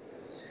model.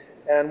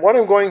 And what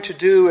I'm going to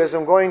do is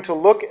I'm going to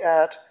look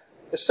at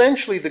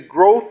essentially the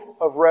growth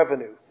of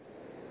revenue,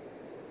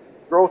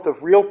 growth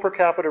of real per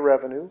capita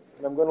revenue,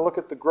 and I'm going to look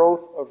at the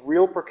growth of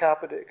real per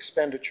capita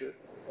expenditure.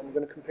 I'm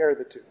going to compare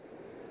the two.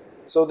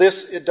 So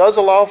it does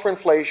allow for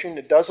inflation,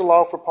 it does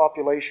allow for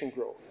population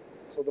growth.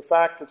 So the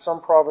fact that some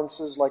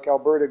provinces like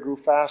Alberta grew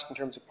fast in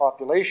terms of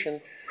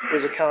population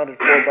is accounted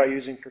for by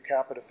using per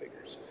capita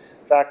figures.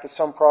 The fact that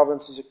some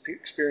provinces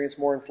experience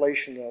more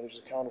inflation than others is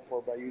accounted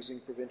for by using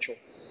provincial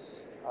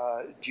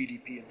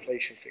GDP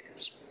inflation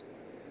figures.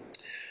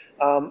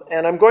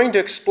 And I'm going to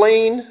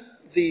explain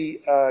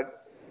the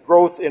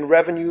growth in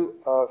revenue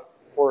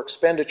or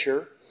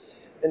expenditure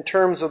in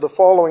terms of the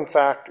following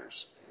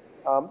factors.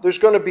 There's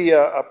going to be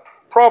a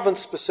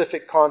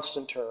province-specific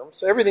constant terms.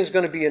 So everything's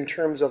going to be in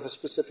terms of a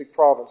specific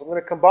province. I'm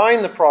going to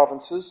combine the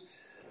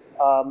provinces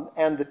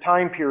and the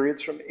time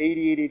periods from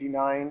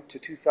 88-89 to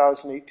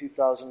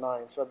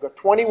 2008-2009. So I've got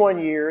 21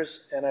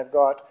 years, and I've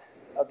got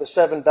the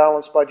 7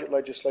 balanced budget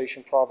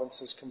legislation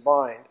provinces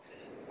combined.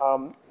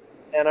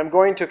 And I'm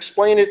going to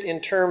explain it in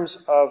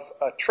terms of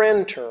a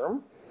trend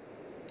term,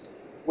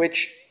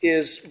 which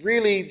is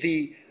really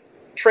the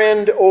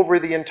trend over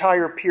the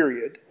entire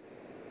period.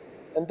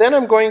 And then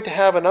I'm going to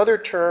have another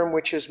term,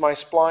 which is my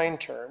spline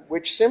term,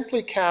 which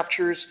simply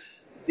captures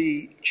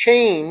the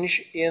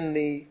change in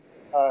the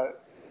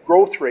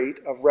growth rate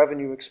of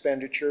revenue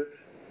expenditure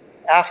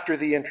after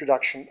the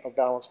introduction of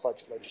balanced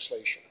budget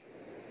legislation.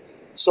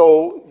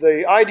 So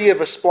the idea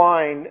of a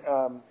spline,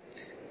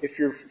 if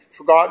you've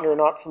forgotten or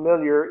not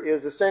familiar,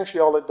 is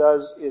essentially all it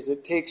does is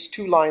it takes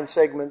 2 line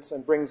segments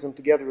and brings them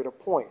together at a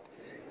point.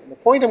 And the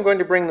point I'm going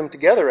to bring them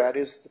together at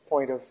is the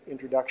point of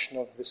introduction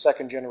of the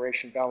second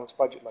generation balanced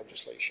budget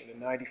legislation in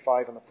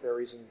 95 on the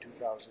prairies and in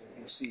 2000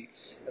 in BC,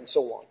 and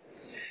so on.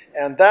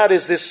 And that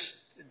is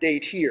this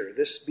date here.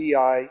 This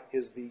BI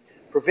is the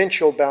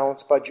provincial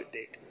balanced budget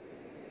date.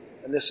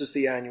 And this is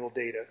the annual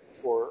data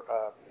for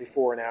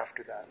before and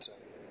after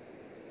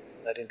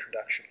that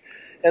introduction.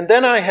 And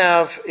then I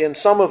have, in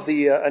some of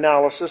the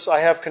analysis, I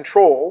have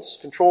control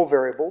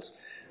variables.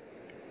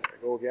 There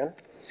I go again.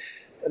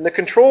 And the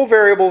control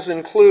variables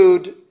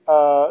include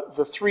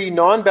the 3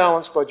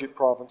 non-balanced budget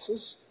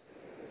provinces,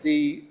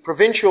 the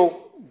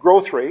provincial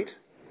growth rate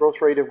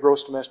of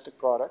gross domestic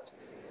product,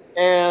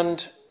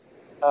 and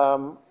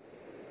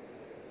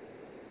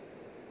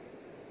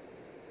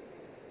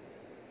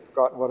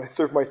forgotten what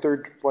my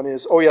third one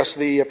is. Oh yes,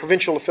 the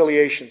provincial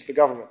affiliations, the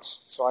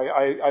governments. So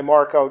I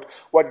mark out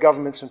what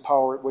governments in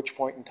power at which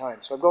point in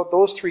time. So I've got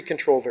those 3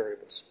 control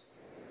variables.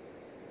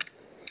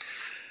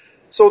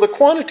 So the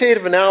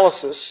quantitative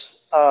analysis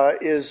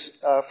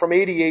is from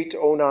 88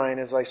 to 09,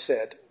 as I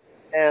said.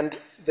 And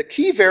the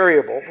key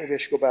variable, maybe I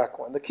should go back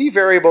one, the key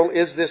variable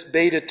is this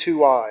beta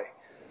 2i,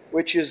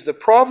 which is the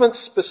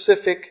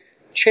province-specific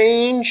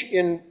change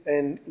in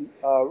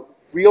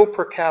real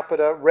per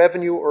capita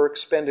revenue or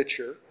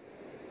expenditure,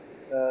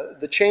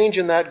 the change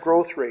in that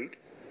growth rate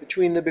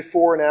between the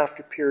before and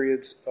after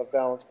periods of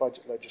balanced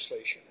budget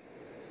legislation.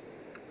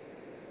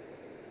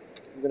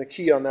 I'm going to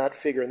key on that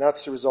figure, and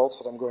that's the results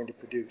that I'm going to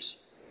produce.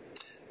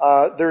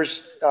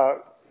 There's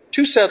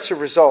 2 sets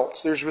of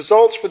results. There's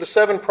results for the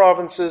 7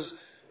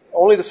 provinces,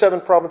 only the 7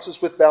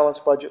 provinces with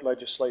balanced budget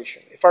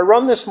legislation. If I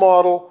run this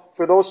model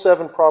for those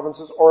 7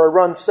 provinces, or I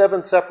run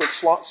 7 separate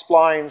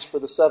splines for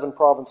the 7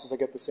 provinces, I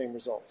get the same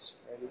results.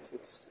 Right?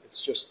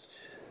 It's just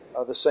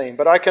the same.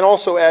 But I can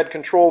also add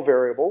control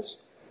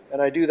variables,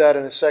 and I do that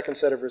in a second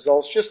set of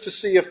results, just to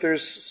see if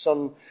there's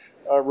some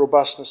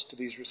robustness to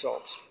these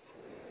results.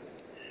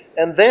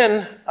 And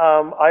then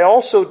I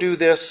also do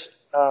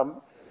this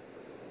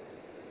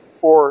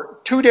for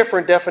 2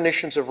 different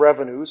definitions of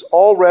revenues,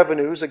 all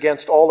revenues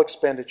against all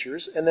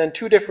expenditures, and then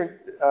 2 different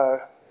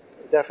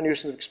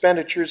definitions of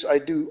expenditures. I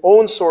do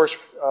own source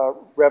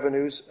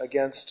revenues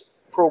against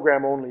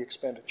program-only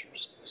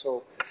expenditures.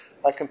 So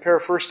I compare,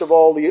 first of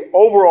all, the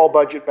overall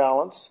budget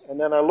balance, and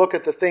then I look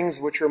at the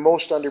things which are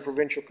most under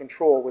provincial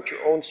control, which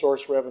are own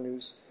source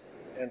revenues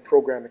and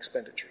program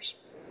expenditures.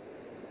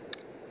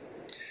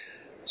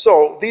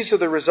 So these are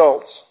the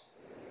results.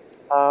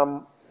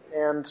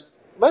 And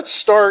let's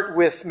start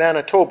with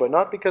Manitoba,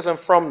 not because I'm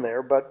from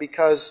there, but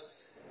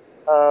because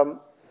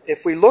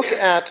if we look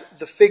at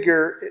the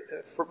figure,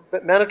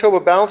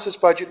 Manitoba balanced its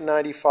budget in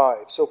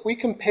 95. So if we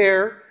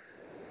compare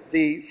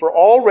for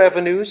all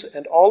revenues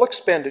and all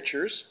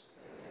expenditures,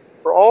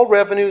 for all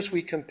revenues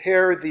we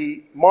compare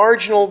the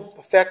marginal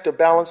effect of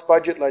balanced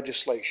budget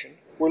legislation.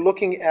 We're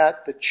looking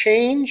at the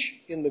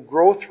change in the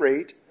growth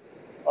rate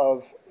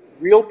of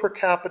real per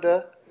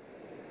capita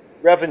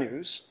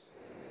revenues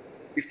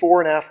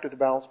before and after the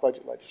balanced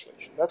budget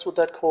legislation. That's what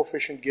that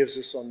coefficient gives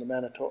us on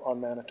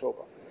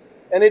Manitoba.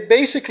 And it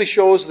basically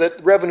shows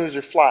that revenues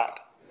are flat,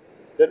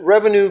 that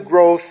revenue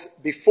growth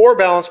before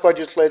balanced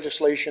budget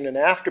legislation and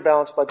after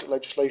balanced budget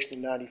legislation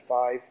in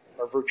 95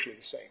 are virtually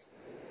the same.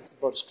 It's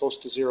about as close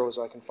to 0 as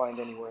I can find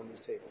anywhere in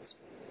these tables.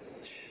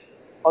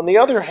 On the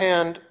other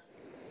hand,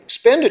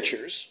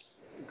 expenditures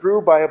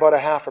grew by about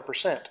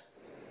 0.5%.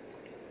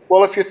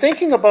 Well, if you're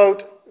thinking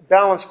about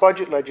balanced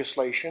budget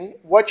legislation,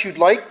 what you'd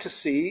like to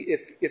see,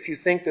 if you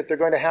think that they're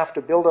going to have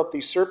to build up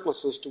these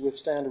surpluses to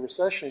withstand a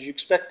recession, is you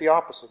expect the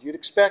opposite. You'd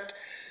expect,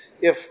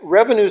 if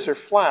revenues are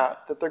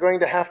flat, that they're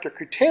going to have to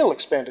curtail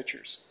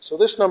expenditures. So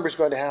this number is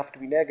going to have to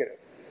be negative.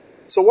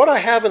 So what I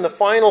have in the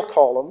final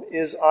column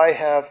is I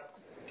have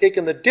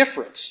taken the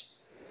difference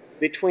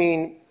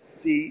between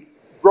the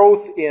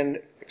growth in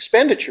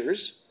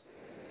expenditures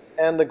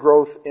and the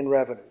growth in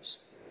revenues.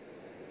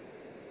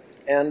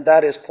 And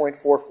that is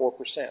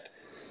 0.44%.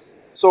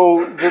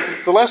 So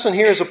the lesson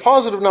here is a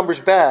positive number is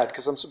bad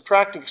because I'm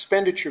subtracting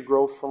expenditure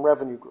growth from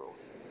revenue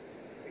growth.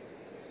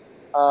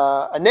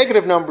 A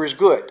negative number is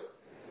good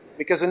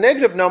because a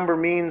negative number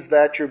means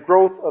that your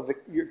growth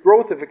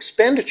of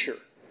expenditure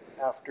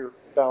after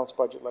balanced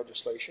budget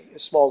legislation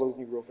is smaller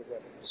than the growth of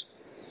revenues.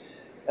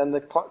 And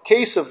the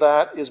case of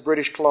that is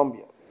British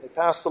Columbia. They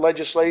passed the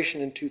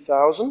legislation in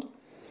 2000.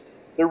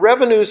 The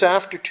revenues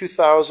after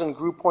 2000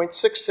 grew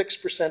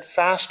 0.66%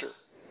 faster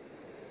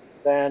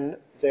than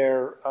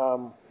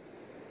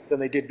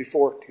they did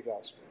before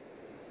 2000.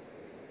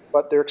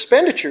 But their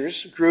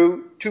expenditures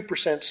grew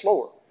 2%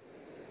 slower.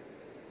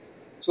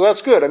 So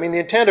that's good. I mean, the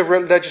intent of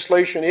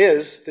legislation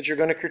is that you're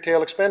going to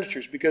curtail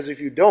expenditures, because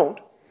if you don't,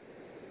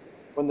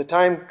 when the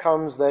time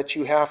comes that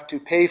you have to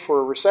pay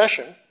for a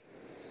recession,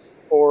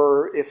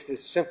 or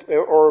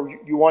or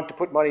you want to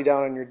put money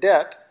down on your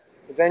debt,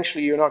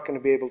 eventually you're not going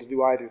to be able to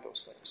do either of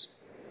those things.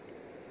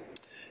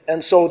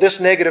 And so this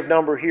negative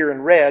number here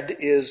in red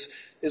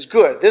is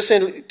good. This,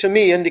 to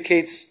me,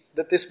 indicates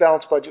that this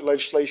balanced budget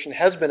legislation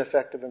has been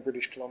effective in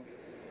British Columbia,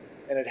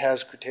 and it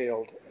has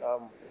curtailed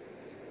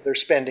their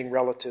spending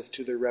relative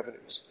to their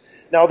revenues.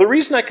 Now, the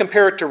reason I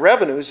compare it to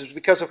revenues is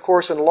because, of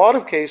course, in a lot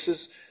of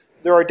cases,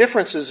 there are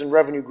differences in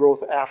revenue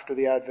growth after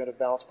the advent of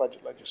balanced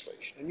budget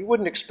legislation. And you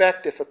wouldn't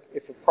expect if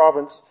a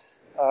province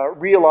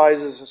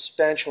realizes a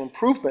substantial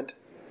improvement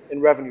in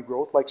revenue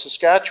growth, like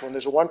Saskatchewan,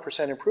 there's a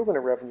 1% improvement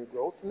in revenue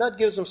growth, and that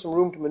gives them some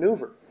room to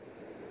maneuver.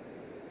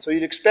 So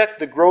you'd expect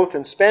the growth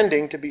in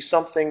spending to be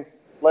something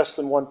less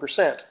than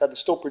 1%. That would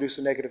still produce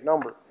a negative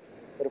number.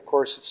 But of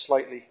course,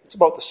 it's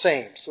about the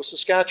same. So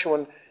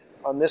Saskatchewan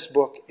on this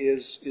book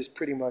is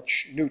pretty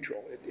much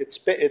neutral.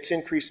 Its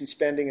increase in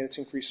spending and its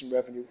increase in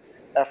revenue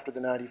after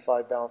the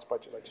 95 balanced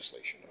budget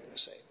legislation are the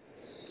same.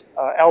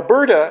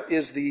 Alberta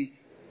is the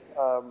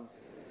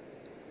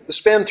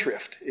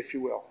spendthrift, if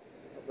you will.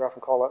 I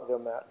often call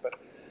them that.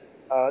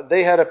 But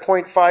they had a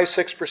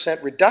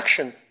 0.56%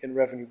 reduction in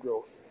revenue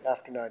growth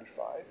after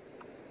 95.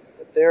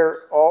 But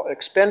their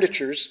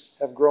expenditures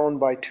have grown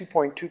by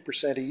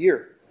 2.2% a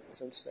year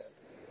since then,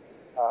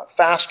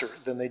 faster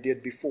than they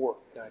did before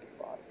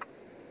 95.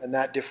 And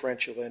that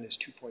differential then is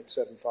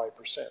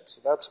 2.75%.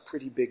 So that's a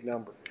pretty big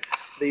number.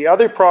 The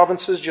other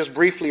provinces, just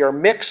briefly, are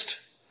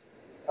mixed.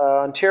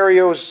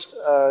 Ontario's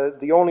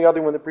the only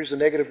other one that produces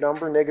a negative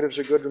number. Negatives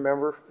are good,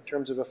 remember, in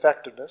terms of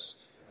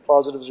effectiveness.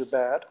 Positives are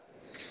bad.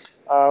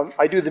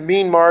 I do the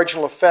mean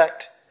marginal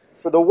effect.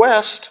 For the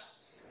West,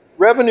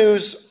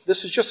 revenues,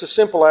 this is just a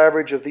simple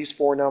average of these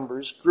four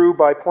numbers, grew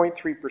by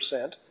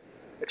 0.3%.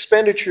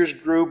 Expenditures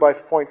grew by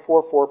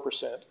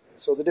 0.44%.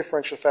 So the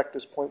differential effect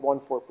is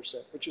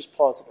 0.14%, which is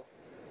positive.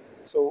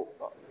 So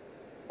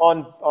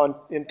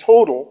in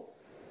total,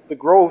 the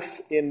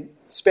growth in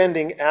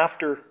spending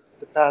after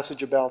the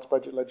passage of balanced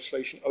budget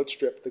legislation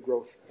outstripped the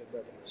growth in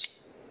revenues,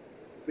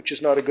 which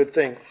is not a good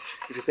thing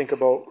if you think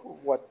about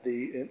what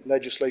the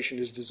legislation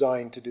is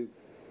designed to do.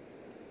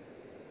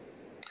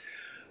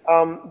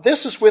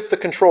 This is with the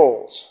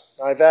controls.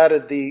 I've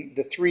added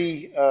the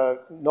three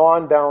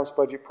non-balanced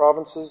budget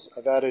provinces.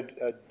 I've added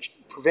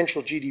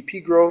provincial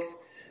GDP growth,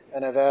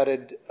 and I've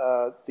added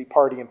the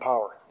party in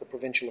power, the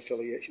provincial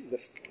affiliation, the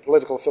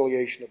political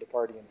affiliation of the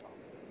party in power.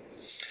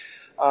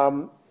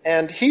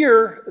 And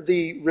here,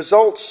 the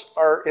results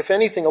are, if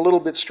anything, a little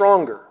bit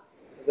stronger.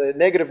 The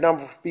negative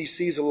number for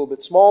BC is a little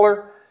bit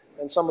smaller,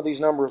 and some of these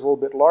numbers a little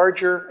bit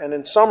larger. And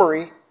in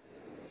summary,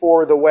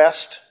 for the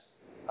West,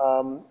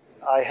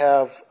 I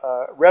have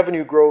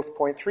revenue growth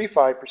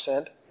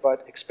 0.35%,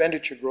 but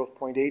expenditure growth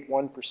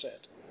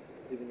 0.81%,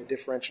 leaving a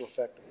differential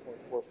effect of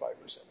 0.45%.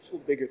 It's a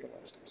little bigger than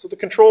last time. So the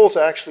controls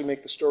actually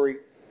make the story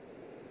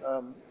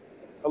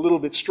a little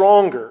bit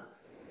stronger,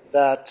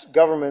 that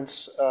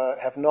governments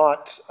have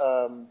not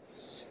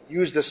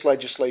used this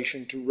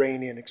legislation to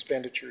rein in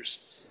expenditures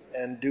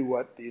and do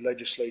what the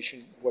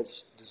legislation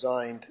was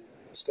designed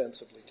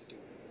ostensibly to do.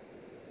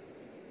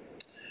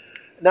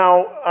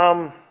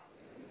 Now,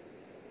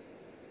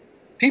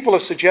 people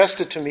have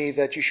suggested to me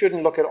that you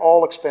shouldn't look at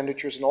all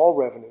expenditures and all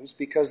revenues,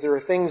 because there are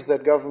things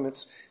that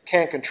governments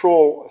can't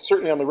control,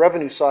 certainly on the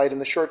revenue side. In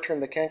the short term,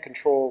 they can't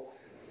control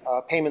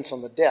payments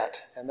on the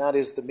debt, and that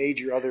is the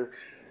major other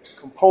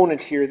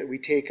component here that we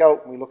take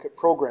out when we look at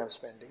program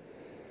spending.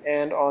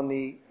 And on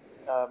the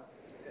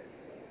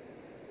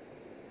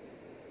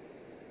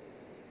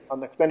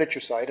expenditure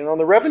side. And on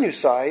the revenue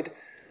side,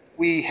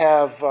 we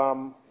have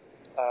a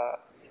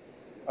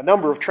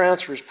number of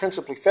transfers,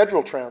 principally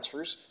federal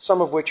transfers,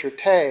 some of which are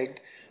tagged,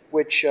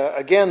 which,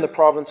 again, the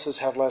provinces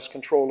have less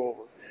control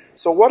over.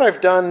 So what I've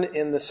done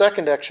in the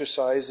second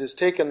exercise is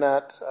taken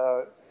that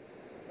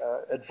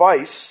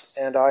advice,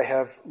 and I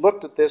have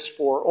looked at this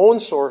for own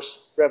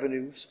source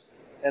revenues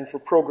and for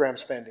program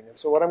spending. And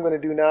so what I'm going to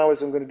do now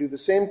is I'm going to do the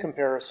same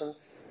comparison,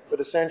 but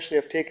essentially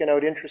I've taken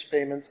out interest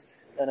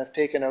payments and I've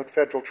taken out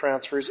federal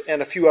transfers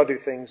and a few other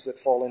things that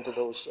fall into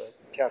those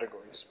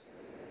categories.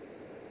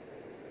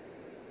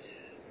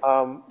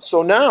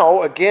 So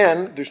now,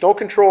 again, there's no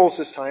controls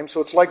this time,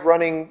 so it's like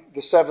running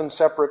the 7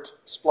 separate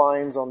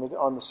splines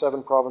on the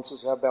 7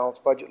 provinces that have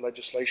balanced budget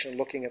legislation,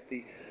 looking at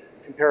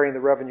comparing the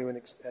revenue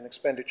and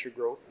expenditure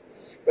growth.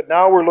 But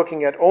now we're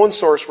looking at own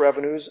source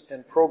revenues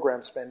and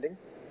program spending.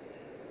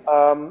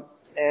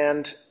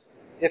 And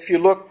if you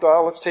look,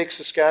 let's take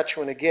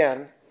Saskatchewan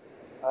again.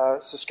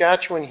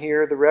 Saskatchewan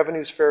here, the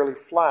revenue is fairly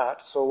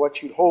flat, so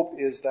what you'd hope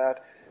is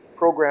that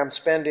program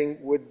spending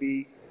would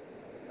be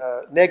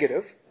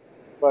negative,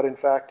 but in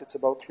fact it's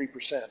about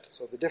 3%.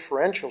 So the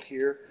differential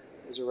here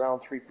is around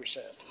 3%.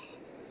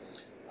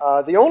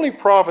 The only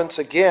province,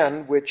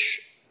 again,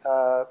 which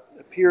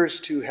appears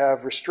to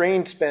have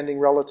restrained spending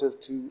relative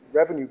to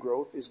revenue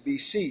growth is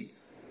BC,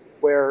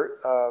 where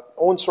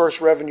own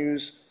source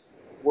revenues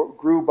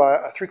grew by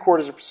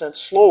 0.75%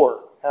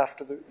 slower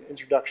after the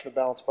introduction of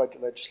balanced budget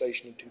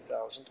legislation in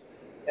 2000,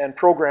 and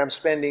program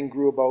spending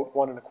grew about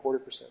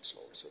 1.25%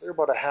 slower. So they're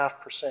about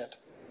 0.5%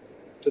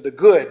 to the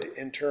good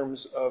in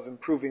terms of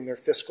improving their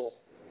fiscal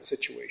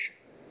situation.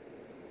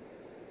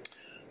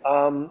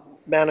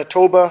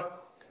 Manitoba,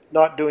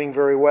 not doing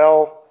very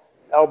well.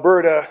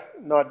 Alberta,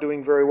 not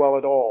doing very well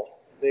at all.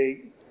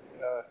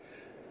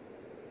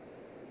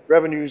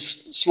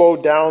 Revenues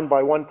slowed down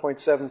by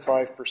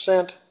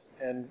 1.75%,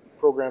 and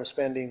program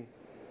spending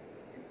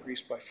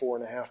increased by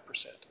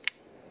 4.5%.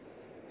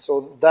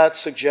 So that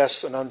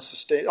suggests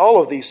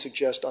all of these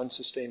suggest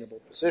unsustainable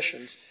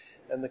positions.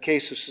 And the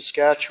case of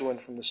Saskatchewan,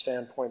 from the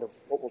standpoint of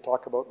what we'll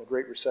talk about in the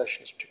Great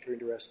Recession, is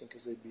particularly interesting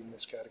because they'd be in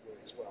this category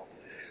as well.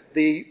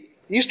 The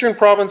eastern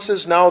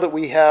provinces, now that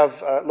we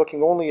have,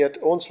 looking only at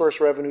own source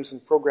revenues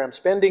and program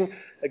spending,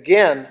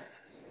 again,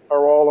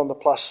 are all on the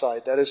plus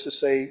side. That is to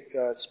say,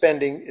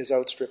 spending is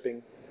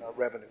outstripping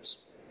revenues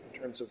in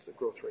terms of the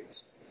growth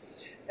rates.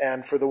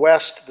 And for the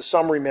West, the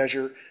summary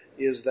measure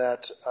is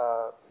that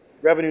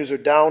revenues are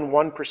down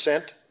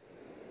 1%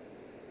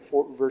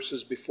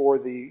 versus before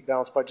the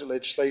balanced budget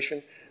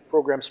legislation.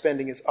 Program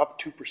spending is up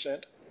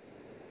 2%,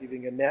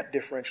 leaving a net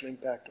differential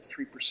impact of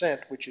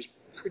 3%, which is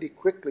pretty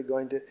quickly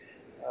going to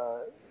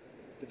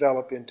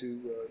develop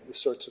into the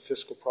sorts of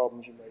fiscal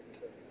problems you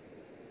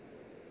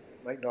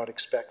might not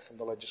expect from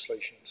the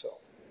legislation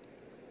itself.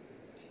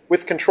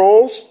 With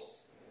controls,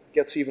 it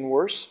gets even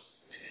worse.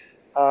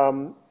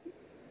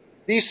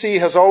 BC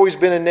has always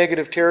been in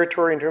negative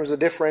territory in terms of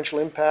differential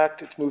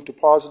impact. It's moved to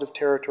positive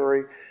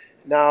territory.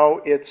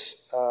 Now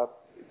its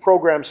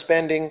program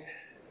spending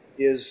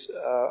is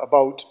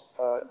about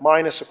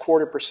minus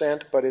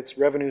 0.25%, but its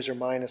revenues are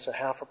minus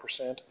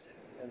 0.5%.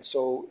 And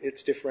so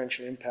its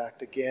differential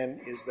impact, again,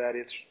 is that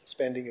its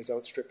spending is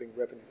outstripping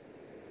revenue.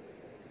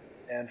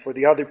 And for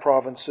the other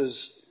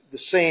provinces, the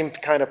same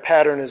kind of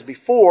pattern as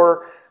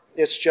before.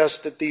 It's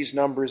just that these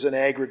numbers in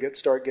aggregate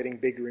start getting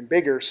bigger and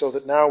bigger, so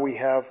that now we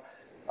have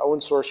own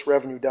source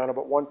revenue down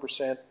about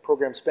 1%,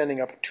 program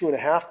spending up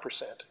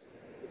 2.5%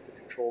 with the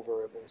control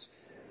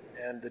variables,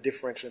 and the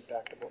differential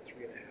impact about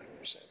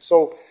 3.5%.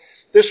 So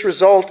this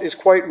result is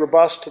quite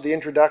robust to the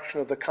introduction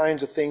of the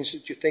kinds of things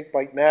that you think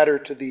might matter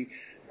to the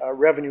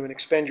revenue and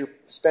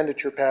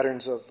expenditure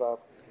patterns of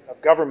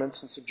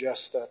governments, and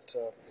suggests that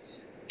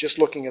just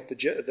looking at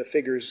the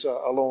figures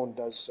alone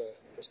does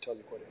tell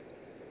you quite a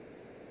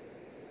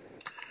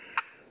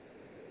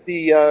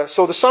bit.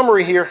 So the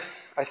summary here,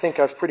 I think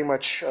I've pretty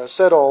much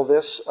said all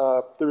this.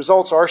 The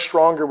results are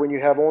stronger when you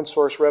have own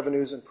source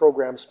revenues and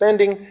program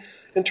spending.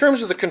 In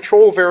terms of the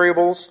control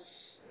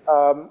variables,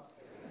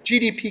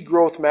 GDP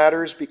growth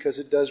matters because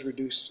it does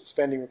reduce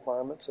spending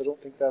requirements. I don't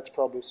think that's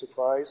probably a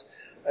surprise.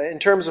 In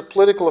terms of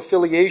political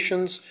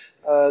affiliations,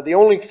 the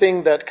only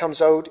thing that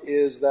comes out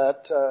is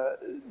that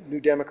New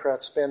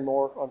Democrats spend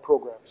more on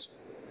programs.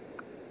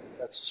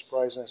 That's a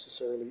surprise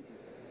necessarily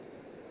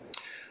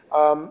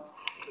either.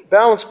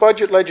 Balanced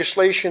budget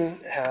legislation,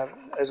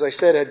 as I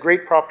said, had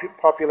great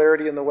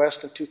popularity in the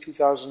West until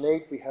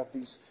 2008. We have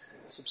these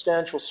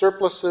substantial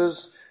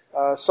surpluses,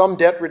 some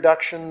debt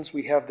reductions.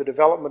 We have the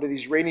development of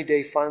these rainy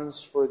day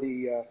funds for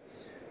the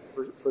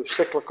for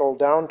cyclical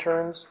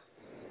downturns.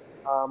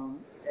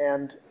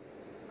 And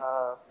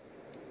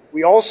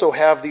we also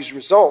have these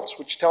results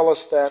which tell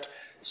us that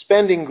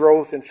spending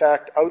growth, in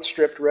fact,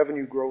 outstripped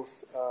revenue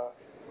growth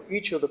for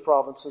each of the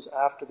provinces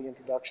after the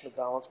introduction of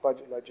balanced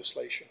budget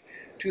legislation.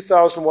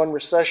 2001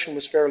 recession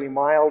was fairly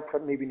mild,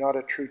 maybe not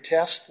a true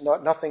test,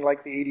 nothing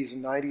like the 80s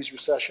and 90s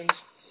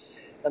recessions.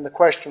 And the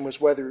question was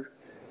whether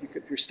you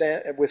could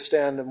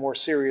withstand a more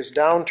serious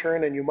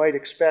downturn, and you might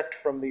expect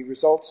from the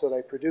results that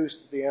I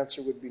produced that the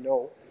answer would be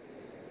no.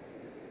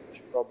 You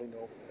should probably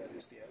know that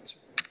is the answer.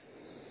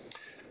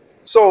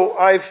 So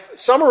I've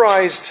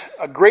summarized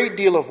a great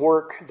deal of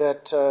work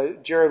that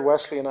Jared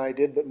Wesley and I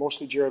did, but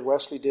mostly Jared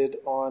Wesley did,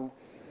 on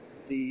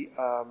the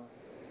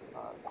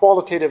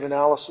qualitative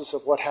analysis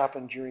of what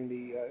happened during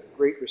the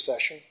Great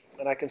Recession.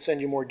 And I can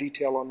send you more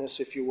detail on this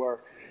if you are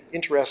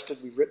interested.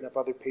 We've written up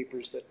other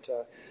papers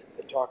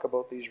that talk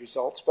about these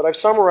results. But I've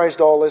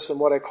summarized all this in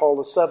what I call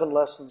the 7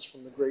 lessons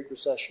from the Great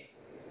Recession.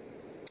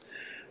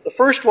 The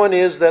first one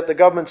is that the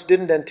governments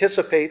didn't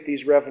anticipate the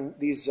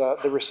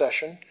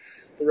recession,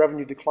 the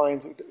revenue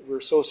declines that were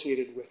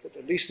associated with it.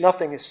 At least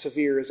nothing as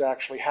severe has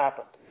actually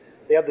happened.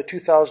 They had the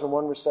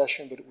 2001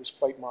 recession, but it was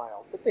quite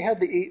mild. But they had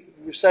the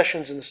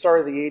recessions in the start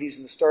of the 80s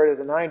and the start of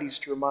the 90s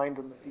to remind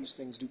them that these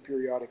things do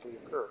periodically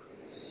occur.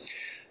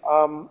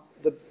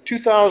 The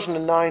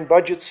 2009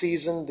 budget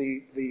season,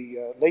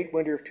 the late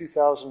winter of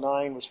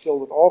 2009, was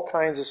filled with all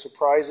kinds of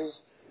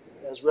surprises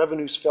as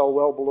revenues fell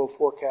well below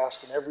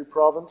forecast in every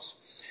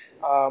province.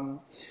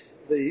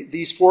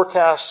 These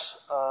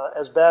forecasts,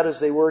 as bad as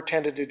they were,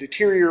 tended to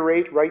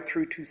deteriorate right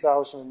through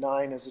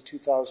 2009 as the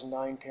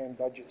 2009-10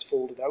 budgets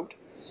folded out.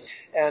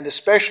 And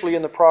especially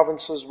in the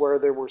provinces where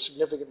there were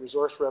significant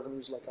resource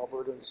revenues like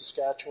Alberta and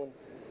Saskatchewan,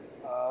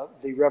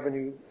 the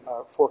revenue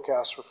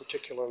forecasts were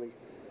particularly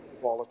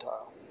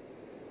volatile.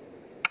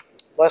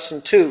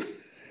 Lesson 2.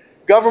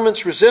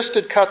 Governments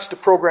resisted cuts to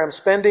program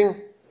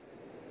spending,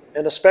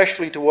 and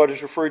especially to what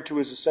is referred to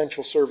as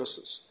essential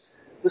services.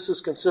 This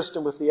is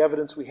consistent with the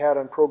evidence we had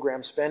on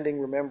program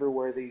spending, remember,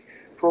 where the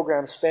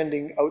program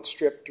spending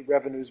outstripped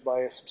revenues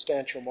by a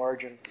substantial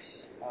margin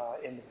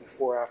in the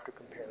before-after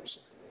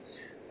comparison.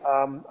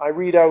 I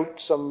read out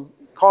some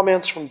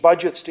comments from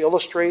budgets to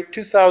illustrate.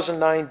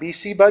 2009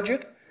 BC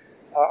budget.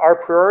 Our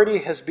priority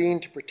has been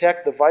to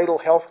protect the vital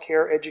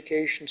healthcare,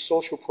 education,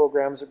 social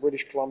programs that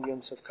British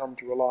Columbians have come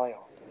to rely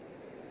on.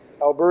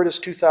 Alberta's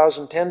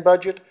 2010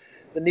 budget,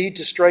 the need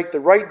to strike the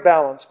right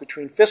balance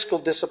between fiscal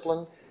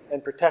discipline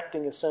and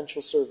protecting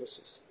essential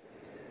services.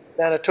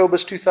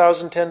 Manitoba's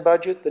 2010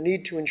 budget, the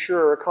need to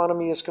ensure our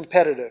economy is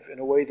competitive in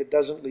a way that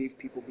doesn't leave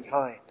people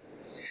behind.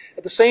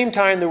 At the same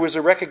time, there was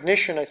a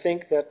recognition, I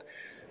think, that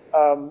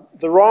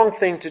the wrong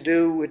thing to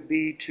do would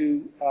be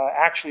to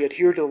actually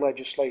adhere to the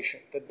legislation,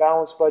 that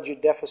balanced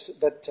budget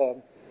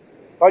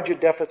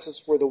budget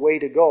deficits were the way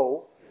to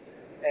go,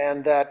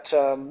 and that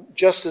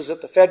just as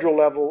at the federal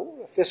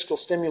level, fiscal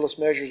stimulus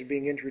measures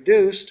being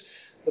introduced,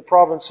 the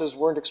provinces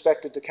weren't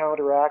expected to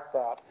counteract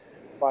that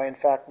by, in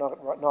fact,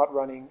 not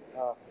running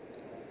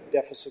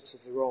deficits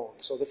of their own.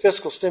 So the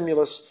fiscal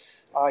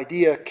stimulus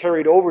idea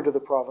carried over to the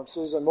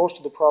provinces, and most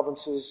of the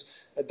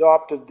provinces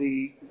adopted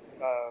the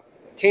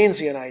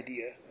Keynesian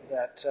idea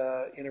that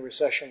in a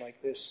recession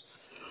like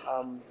this,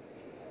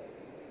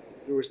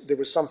 there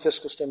was some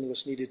fiscal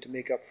stimulus needed to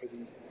make up for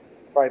the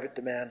private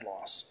demand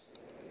loss.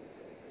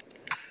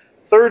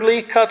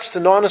 Thirdly, cuts to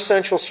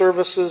non-essential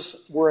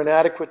services were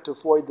inadequate to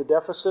avoid the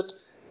deficit.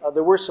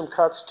 There were some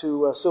cuts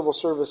to civil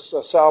service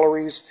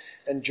salaries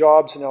and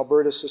jobs in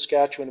Alberta,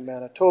 Saskatchewan, and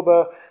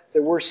Manitoba.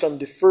 There were some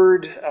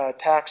deferred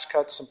tax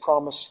cuts, some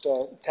promised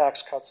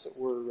tax cuts that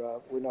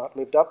were not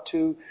lived up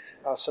to,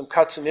 some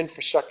cuts in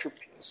infrastructure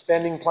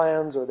spending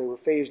plans, or they were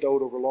phased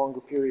out over longer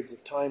periods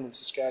of time in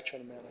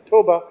Saskatchewan and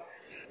Manitoba.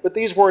 But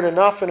these weren't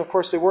enough, and of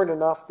course they weren't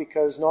enough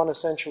because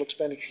non-essential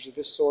expenditures of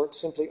this sort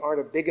simply aren't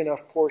a big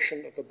enough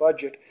portion of the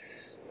budget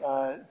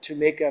to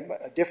make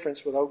a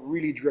difference without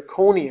really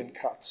draconian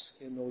cuts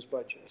in those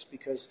budgets,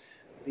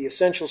 because the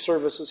essential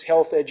services,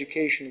 health,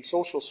 education, and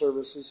social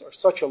services are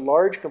such a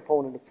large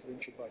component of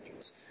provincial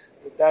budgets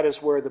that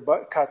is where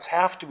the cuts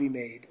have to be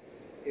made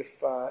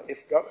if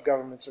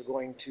governments are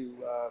going to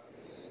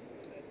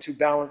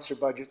balance their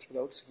budgets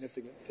without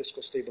significant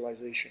fiscal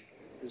stabilization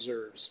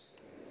reserves.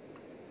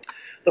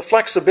 The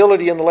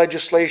flexibility in the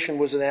legislation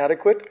was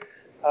inadequate.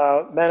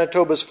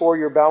 Manitoba's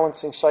 4-year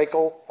balancing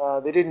cycle,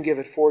 they didn't give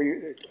it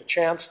a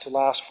chance to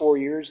last 4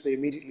 years. They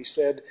immediately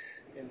said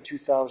in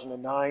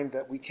 2009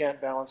 that we can't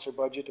balance our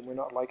budget and we're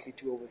not likely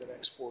to over the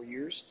next 4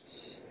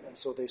 years. And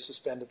so they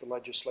suspended the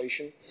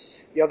legislation.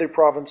 The other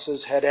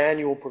provinces had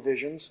annual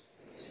provisions.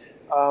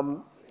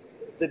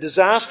 The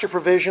disaster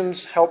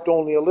provisions helped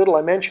only a little.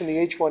 I mentioned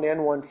the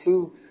H1N1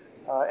 flu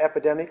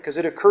epidemic because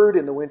it occurred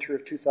in the winter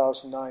of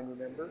 2009,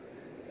 remember?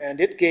 And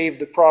it gave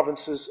the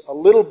provinces a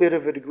little bit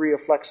of a degree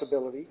of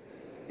flexibility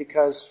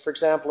because, for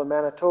example, in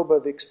Manitoba,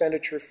 the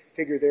expenditure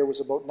figure there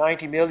was about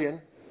 90 million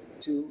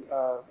to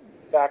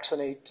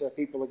vaccinate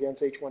people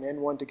against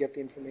H1N1 to get the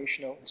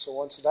information out and so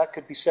on. So that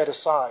could be set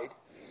aside,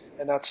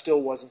 and that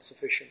still wasn't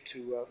sufficient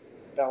to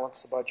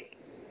balance the budget.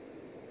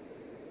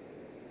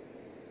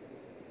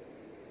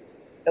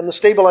 And the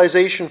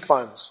stabilization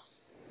funds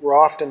were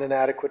often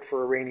inadequate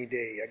for a rainy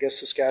day. I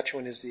guess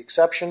Saskatchewan is the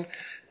exception,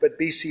 but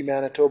BC,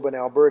 Manitoba, and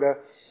Alberta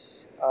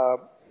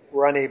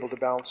were unable to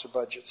balance their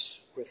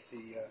budgets with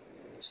the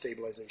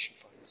stabilization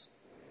funds.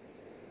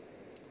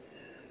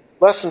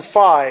 Lesson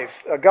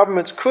 5,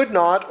 governments could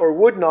not or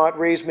would not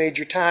raise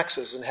major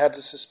taxes and had to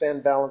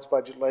suspend balanced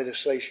budget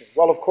legislation.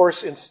 Well, of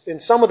course, in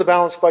some of the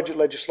balanced budget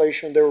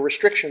legislation, there were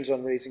restrictions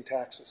on raising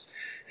taxes.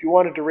 If you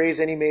wanted to raise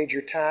any major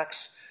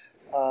tax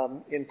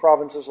in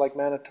provinces like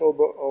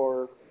Manitoba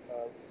or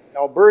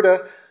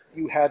Alberta,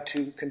 you had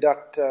to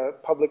conduct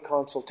public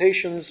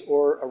consultations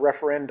or a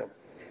referendum.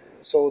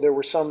 So there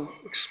were some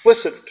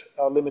explicit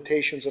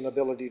limitations on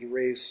ability to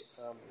raise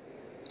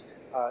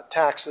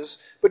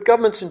taxes, but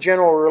governments in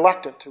general were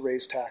reluctant to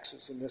raise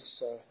taxes in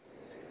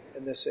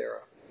this era.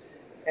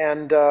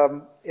 And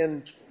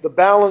in the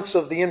balance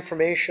of the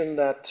information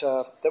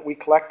that we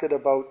collected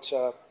about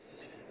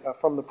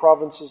from the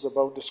provinces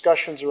about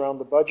discussions around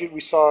the budget, we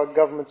saw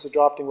governments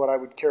adopting what I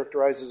would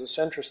characterize as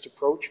a centrist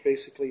approach,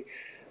 basically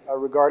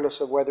regardless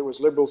of whether it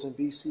was Liberals in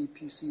BC,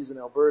 PCs in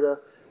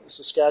Alberta, the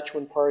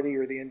Saskatchewan Party,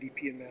 or the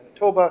NDP in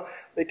Manitoba.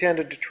 They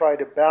tended to try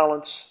to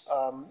balance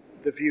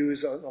the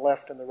views on the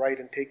left and the right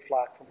and take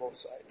flack from both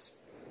sides.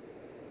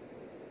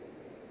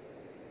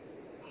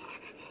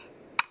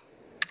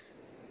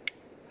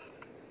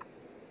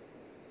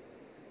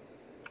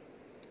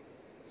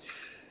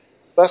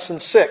 Lesson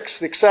 6,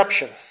 the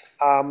exception.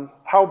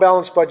 How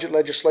balanced budget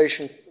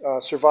legislation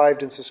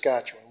survived in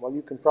Saskatchewan. Well,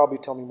 you can probably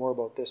tell me more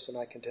about this than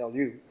I can tell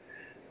you.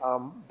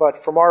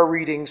 But from our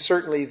reading,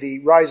 certainly the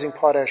rising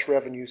potash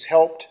revenues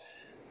helped.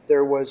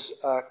 There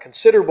was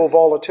considerable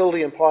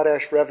volatility in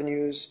potash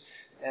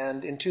revenues,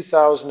 and in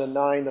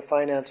 2009, the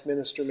finance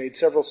minister made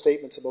several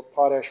statements about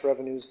potash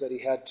revenues that he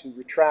had to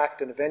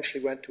retract, and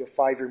eventually went to a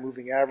 5-year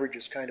moving average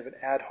as kind of an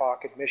ad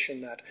hoc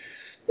admission that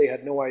they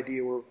had no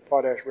idea where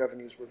potash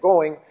revenues were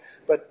going.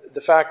 But the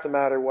fact of the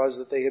matter was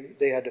that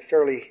they had a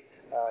fairly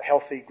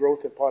healthy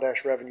growth in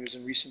potash revenues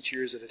in recent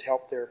years that had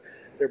helped their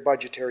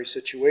budgetary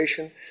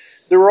situation.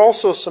 There were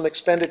also some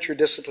expenditure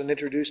discipline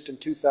introduced in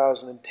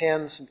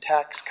 2010, some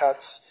tax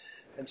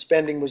cuts, and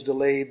spending was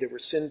delayed. There were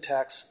sin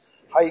tax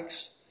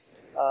hikes.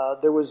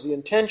 There was the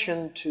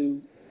intention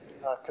to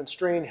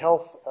constrain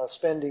health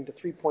spending to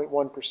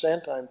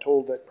 3.1%. I'm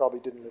told that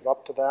probably didn't live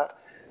up to that.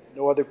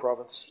 No other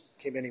province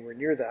came anywhere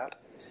near that.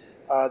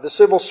 The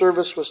civil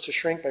service was to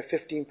shrink by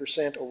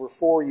 15% over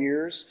 4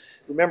 years.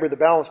 Remember, the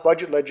balanced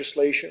budget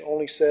legislation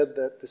only said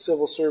that the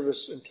civil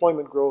service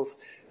employment growth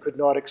could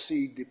not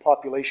exceed the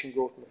population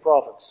growth in the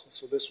province.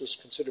 So this was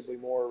considerably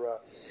more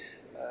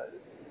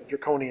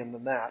draconian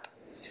than that.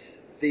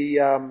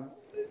 The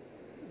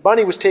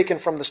money was taken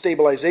from the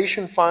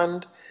Stabilization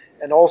Fund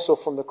and also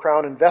from the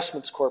Crown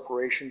Investments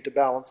Corporation to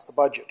balance the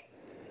budget.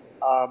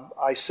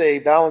 I say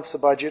balance the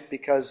budget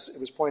because it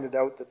was pointed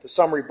out that the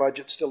summary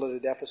budget still had a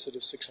deficit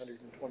of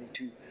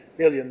 $622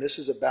 million. This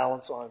is a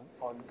balance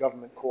on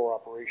government core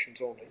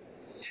operations only.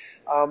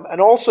 And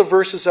also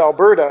versus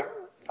Alberta,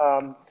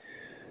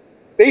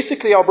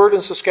 basically Alberta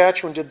and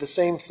Saskatchewan did the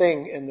same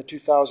thing in the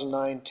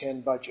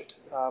 2009-10 budget.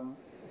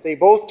 They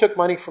both took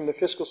money from the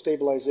Fiscal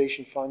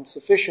Stabilization Fund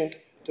sufficient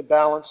to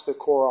balance their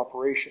core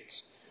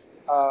operations.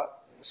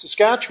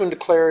 Saskatchewan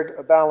declared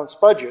a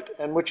balanced budget,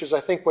 and which is, I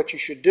think, what you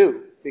should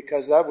do,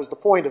 because that was the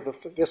point of the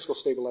fiscal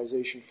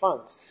stabilization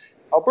funds.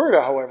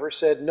 Alberta, however,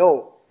 said,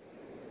 no,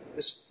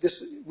 this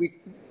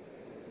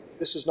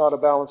is not a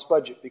balanced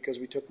budget because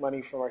we took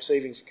money from our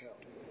savings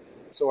account.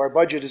 So our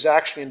budget is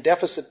actually in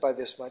deficit by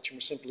this much, and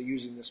we're simply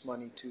using this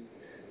money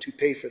to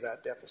pay for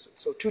that deficit.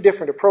 So two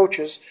different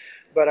approaches,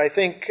 but I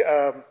think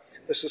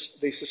the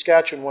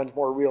Saskatchewan one's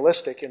more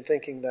realistic in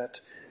thinking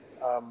that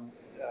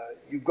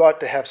you've got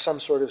to have some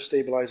sort of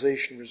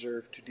stabilization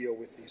reserve to deal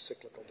with these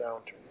cyclical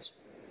downturns.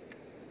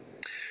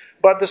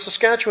 But the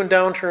Saskatchewan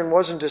downturn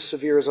wasn't as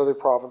severe as other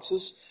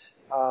provinces,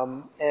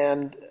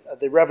 and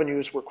the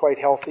revenues were quite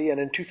healthy. And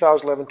in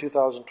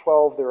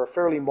 2011-2012, there are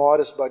fairly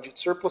modest budget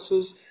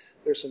surpluses.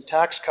 There's some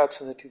tax cuts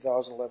in the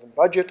 2011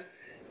 budget,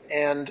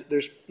 and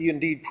there's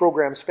indeed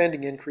program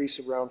spending increase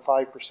of around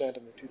 5%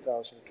 in the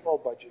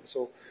 2012 budget.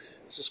 So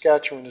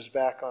Saskatchewan is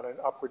back on an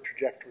upward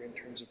trajectory in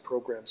terms of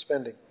program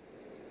spending.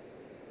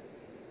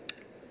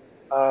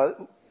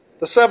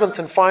 The seventh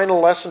and final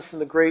lesson from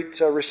the Great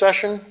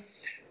Recession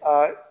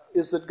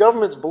is that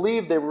governments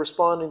believed they were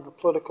responding to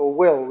political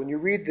will. When you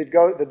read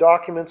the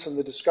documents and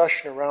the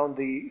discussion around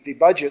the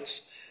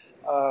budgets,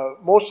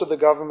 most of the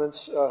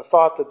governments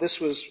thought that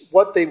this was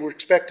what they were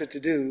expected to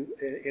do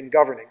in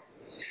governing.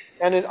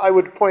 And I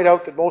would point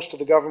out that most of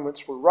the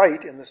governments were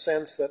right in the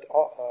sense that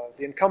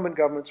the incumbent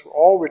governments were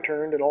all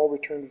returned and all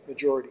returned with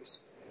majorities.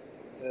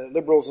 The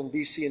Liberals in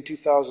BC in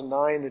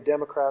 2009, the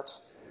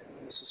Democrats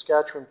in the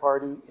Saskatchewan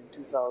Party in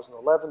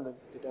 2011,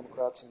 the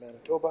Democrats in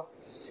Manitoba,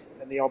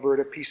 and the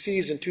Alberta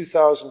PCs in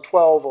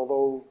 2012,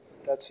 although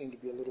that seemed to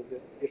be a little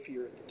bit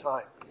iffier at the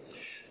time.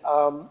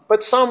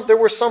 But there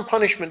was some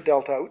punishment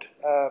dealt out.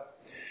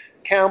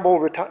 Campbell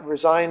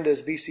resigned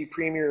as BC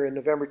Premier in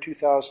November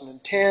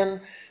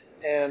 2010,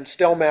 and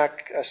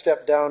Stelmach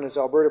stepped down as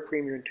Alberta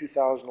Premier in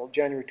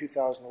January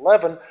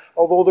 2011,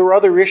 although there were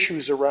other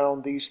issues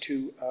around these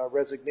two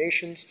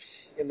resignations.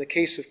 In the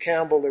case of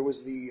Campbell, there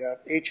was the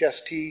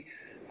HST,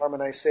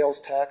 harmonized sales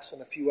tax,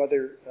 and a few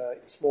other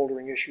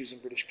smoldering issues in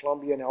British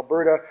Columbia. In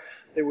Alberta,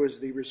 there was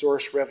the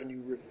resource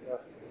revenue,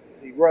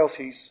 the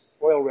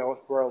oil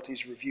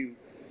royalties review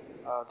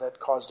that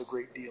caused a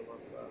great deal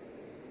of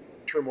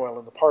turmoil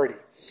in the party.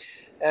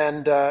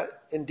 And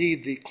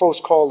indeed, the close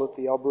call that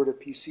the Alberta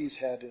PCs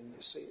had in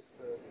the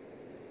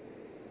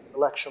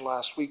election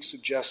last week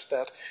suggests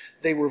that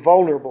they were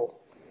vulnerable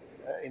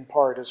in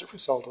part as a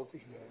result of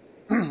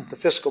the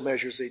fiscal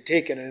measures they'd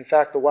taken. And in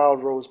fact, the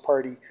Wild Rose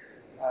Party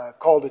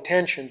called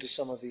attention to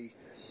some of the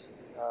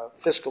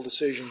fiscal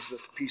decisions that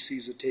the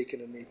PCs had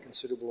taken and made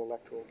considerable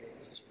electoral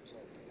gains as a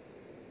result.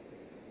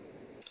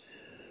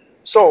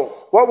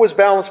 So, what was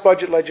balanced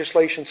budget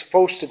legislation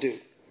supposed to do?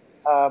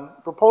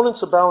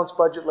 Proponents of balanced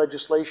budget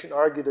legislation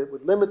argued it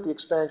would limit the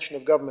expansion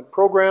of government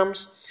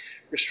programs,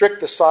 restrict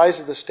the size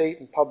of the state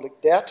and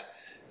public debt,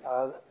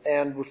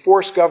 and would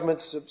force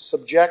governments to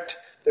subject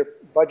their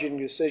budgeting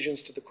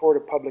decisions to the court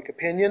of public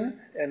opinion,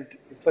 and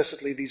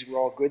implicitly these were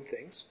all good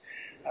things.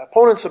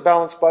 Opponents of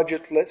balanced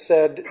budget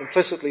said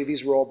implicitly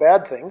these were all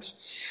bad things,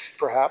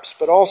 perhaps,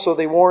 but also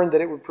they warned that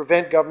it would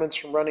prevent governments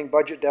from running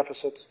budget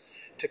deficits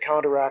to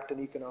counteract an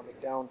economic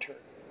downturn.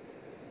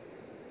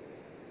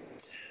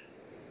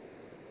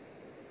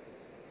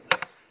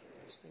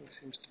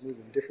 seems to move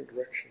in different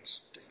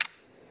directions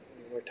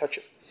when I touch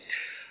it.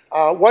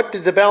 What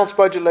did the balanced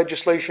budget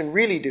legislation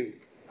really do?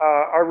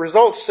 Our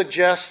results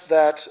suggest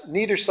that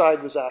neither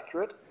side was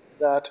accurate,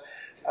 that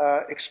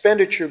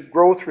expenditure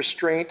growth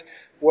restraint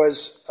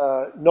was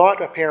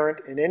not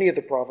apparent in any of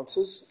the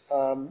provinces.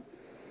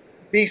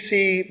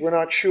 BC, we're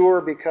not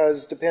sure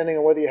because depending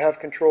on whether you have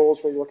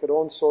controls, whether you look at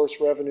own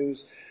source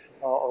revenues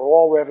or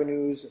all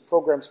revenues,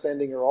 program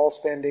spending or all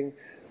spending,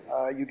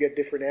 you get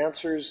different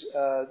answers.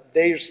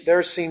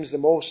 Theirs seems the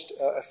most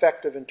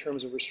effective in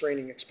terms of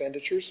restraining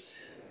expenditures,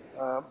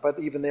 but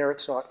even there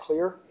it's not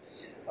clear.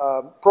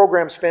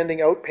 Program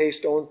spending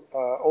outpaced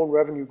own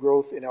revenue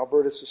growth in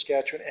Alberta,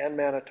 Saskatchewan, and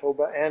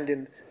Manitoba, and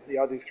in the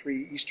other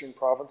 3 eastern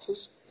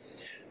provinces.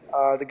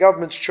 The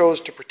governments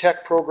chose to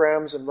protect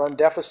programs and run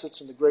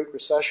deficits in the Great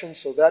Recession,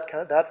 so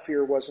that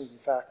fear wasn't in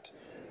fact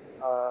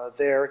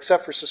there,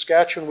 except for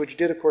Saskatchewan, which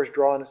did of course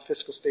draw on its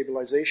fiscal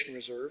stabilization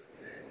reserve,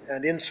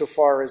 and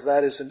insofar as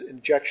that is an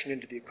injection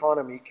into the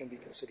economy, can be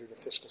considered a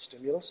fiscal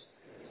stimulus.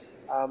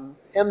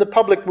 And the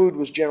public mood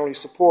was generally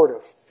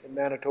supportive in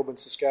Manitoba and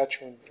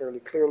Saskatchewan fairly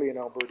clearly, in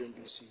Alberta and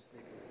BC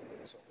maybe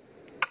not so.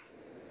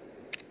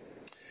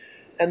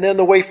 And then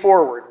the way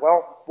forward.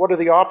 Well, what are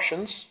the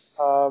options?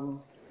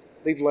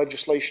 Leave the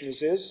legislation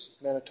as is.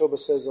 Manitoba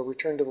says they'll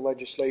return to the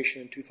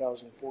legislation in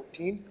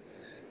 2014.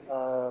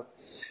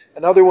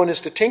 Another one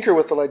is to tinker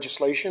with the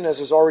legislation, as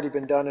has already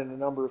been done in a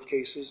number of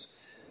cases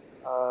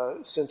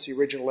since the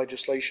original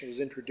legislation was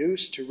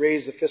introduced, to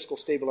raise the fiscal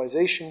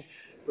stabilization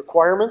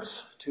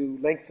requirements, to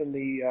lengthen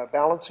the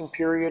balancing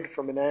period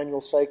from an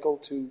annual cycle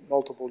to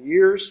multiple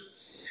years.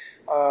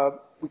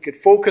 We could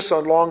focus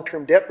on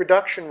long-term debt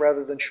reduction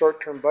rather than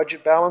short-term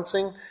budget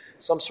balancing,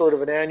 some sort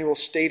of an annual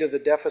state of the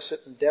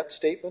deficit and debt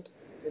statement,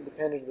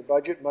 independent of the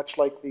budget, much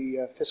like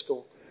the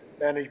fiscal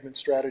management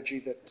strategy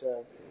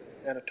that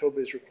Manitoba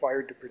is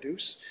required to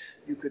produce.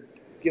 You could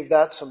give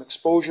that some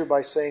exposure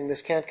by saying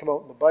this can't come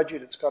out in the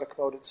budget, it's got to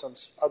come out at some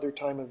other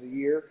time of the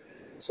year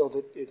so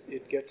that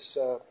it gets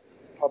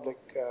public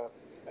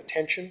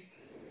attention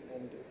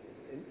and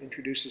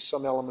introduces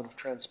some element of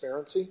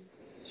transparency.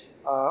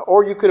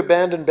 Or you could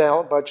abandon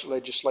budget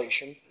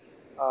legislation.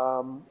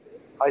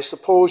 I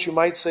suppose you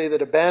might say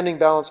that abandoning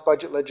balanced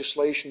budget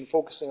legislation,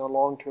 focusing on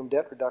long-term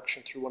debt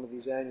reduction through one of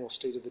these annual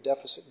state of the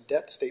deficit and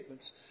debt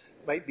statements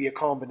might be a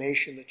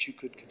combination that you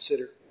could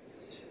consider.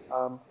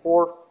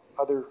 Or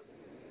other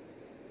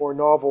more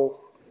novel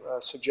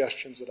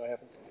suggestions that I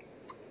haven't thought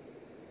of.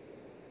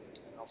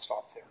 And I'll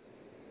stop there.